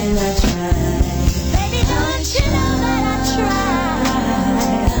 Again, I tried. Baby, don't you know that I tried?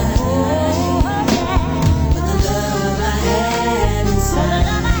 Oh, yeah. But the love I had inside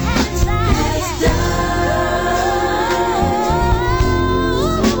has died.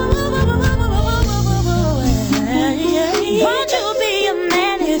 Won't you be a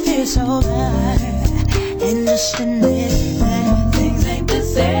man if it's over? And just admit that things ain't the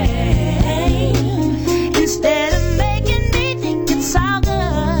same. Instead of making me think it's all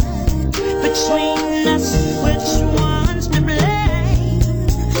good between us, which one's to blame?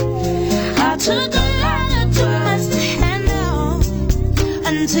 I took a lot of too much to handle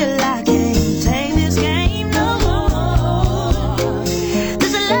until I can't take this game no more.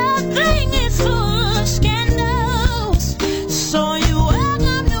 This love thing is full of scandals, so you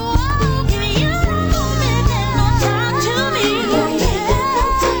welcome to walk if you don't want me, then don't talk to me.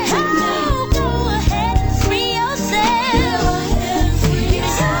 Oh, go ahead and free yourself. Go ahead and free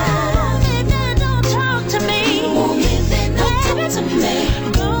yourself. Want me, then don't talk to me. Want me, then don't talk to me.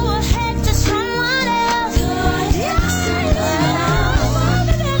 Go ahead to someone else. Go ahead to someone else. Want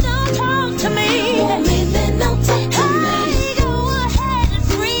me, then don't talk to me. Want me, then don't talk to me. Go ahead and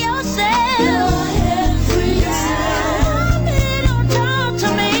free yourself. Go ahead and free yourself. Want me, don't talk to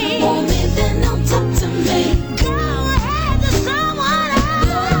me. Want me, then don't talk to me. Go ahead to someone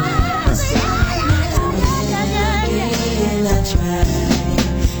else. Again, I tried.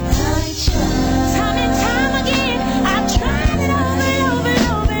 Time and time again, I tried it over and over and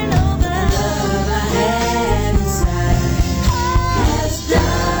over and over. The love I had inside has died.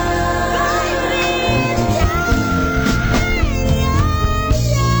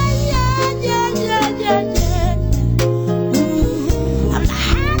 I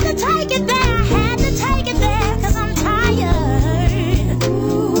had to take it there, I had to take it there, 'cause I'm tired.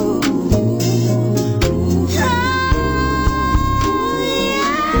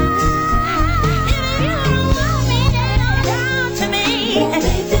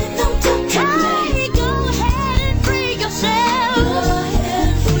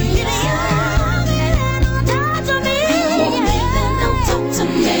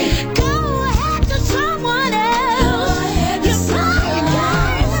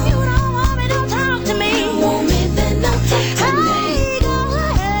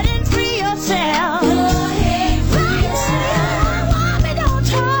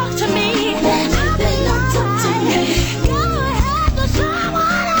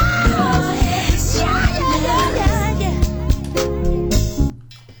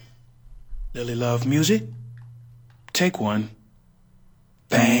 Lily love music? Take one.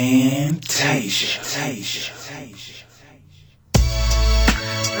 Fantasia.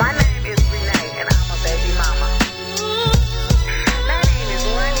 My name is Renee, and I'm a baby mama. My name is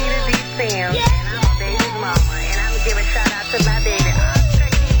Juanita D. Sims, and I'm a baby mama. And I'm giving shout out to my baby, Oscar,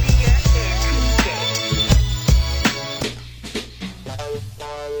 India, and TJ.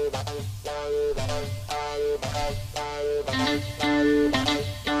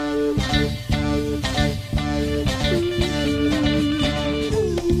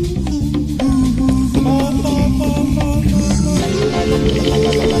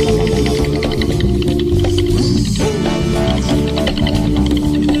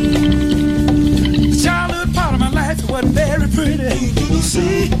 The childhood part of my life wasn't very pretty.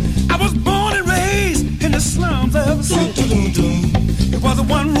 See, I was born and raised in the slums of the city. It was a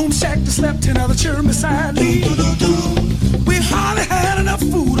one-room shack that slept 10 other children beside me. We hardly had enough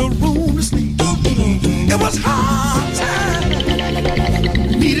food or room to sleep. It was hard time.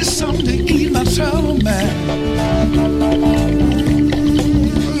 Needed something to eat my trouble man.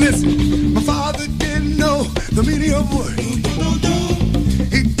 Listen, my father didn't know the meaning of work.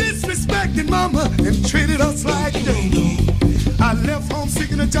 He disrespected mama and treated us like dirt. I left home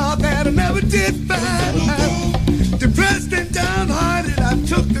seeking a job that I never did find. Depressed and downhearted.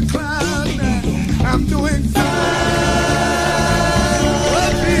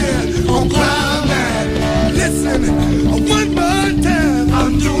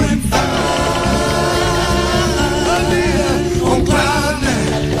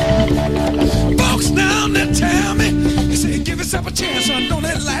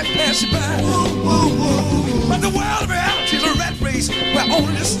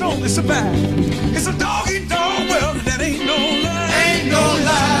 survive. It's a dog-eat-dog world, and that ain't no lie. Ain't no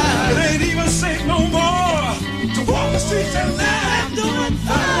lie. It ain't even safe no more to walk the streets at night doing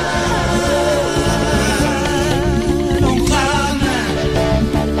fine on cloud nine.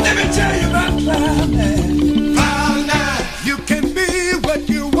 Let me tell you about cloud nine. Cloud nine. You can be what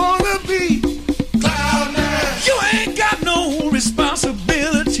you wanna be. Cloud nine. You ain't got no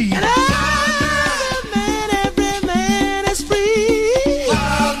responsibility. And every man is free.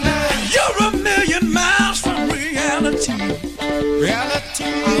 Cloud nine. You're a million miles from reality. Reality.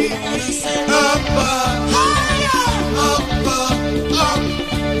 Up, higher, up,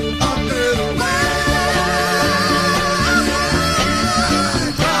 little way.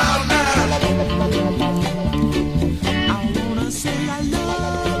 Cloud nine. I wanna say I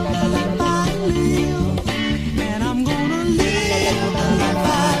love the life I live, and I'm gonna live the life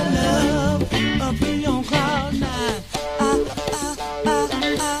I love up here on cloud nine.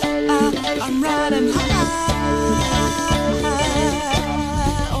 I'm riding high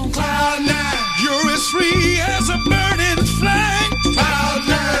on cloud nine. You're as free as a bird in flight. Cloud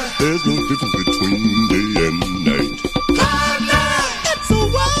nine. There's no difference between day and night. Cloud nine. It's a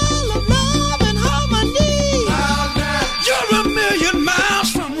world of love and harmony. Cloud nine. You're a million miles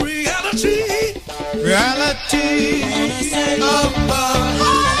from reality. Reality. Up,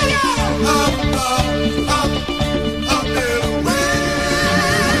 higher, up, little way.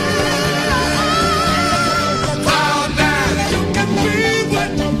 Cloud nine. You can be what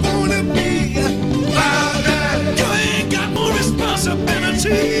you wanna be. Cloud nine. You ain't got no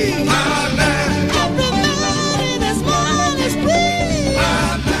responsibility. Cloud nine. Everybody that's mine is free.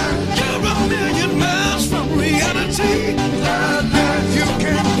 Cloud nine. You're a million miles from reality. Cloud nine. You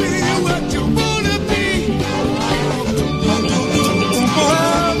can be what you wanna be.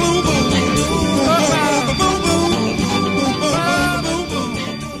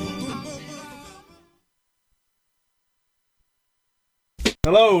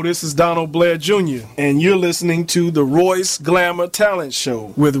 Hello, this is Donald Blair Jr., and you're listening to the Royce Glamour Talent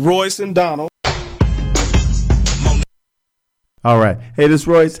Show with Royce and Donald. All right. Hey, this is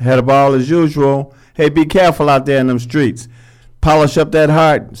Royce. Had a ball as usual. Hey, be careful out there in them streets. Polish up that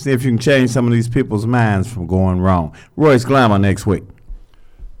heart. See if you can change some of these people's minds from going wrong. Royce Glamour next week.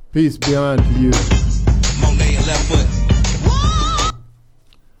 Peace be unto you. Left foot.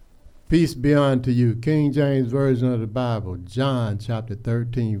 Peace be unto you. King James Version of the Bible, John chapter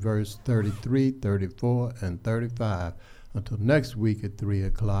 13, verse 33, 34, and 35. Until next week at 3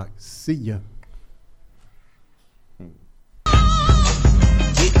 o'clock. See ya.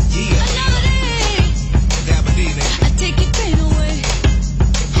 I take your pain away.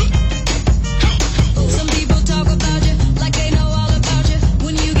 Some people talk about you like they know all about you.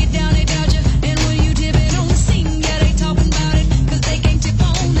 When you get down, they doubt you. And when you dip it on the scene, yeah, they talking about it. Cause they can't tip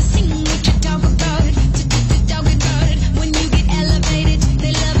on the scene what you talk about it. Talk about it. When you get elevated,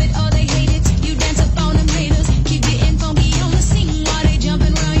 they love it or they hate it. You dance up on them haters. Keep getting funky on the scene while they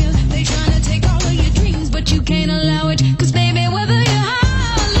jumping around you. They trying to take all of your dreams, but you can't allow it. Cause baby, whether you're high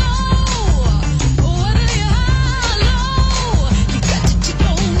or low, or whether you're high or low, you got to tip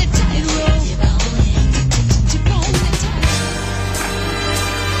on the tightrope. Tip on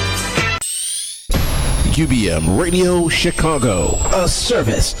the UBM Radio Chicago, a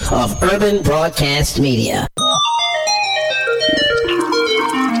service of Urban Broadcast Media.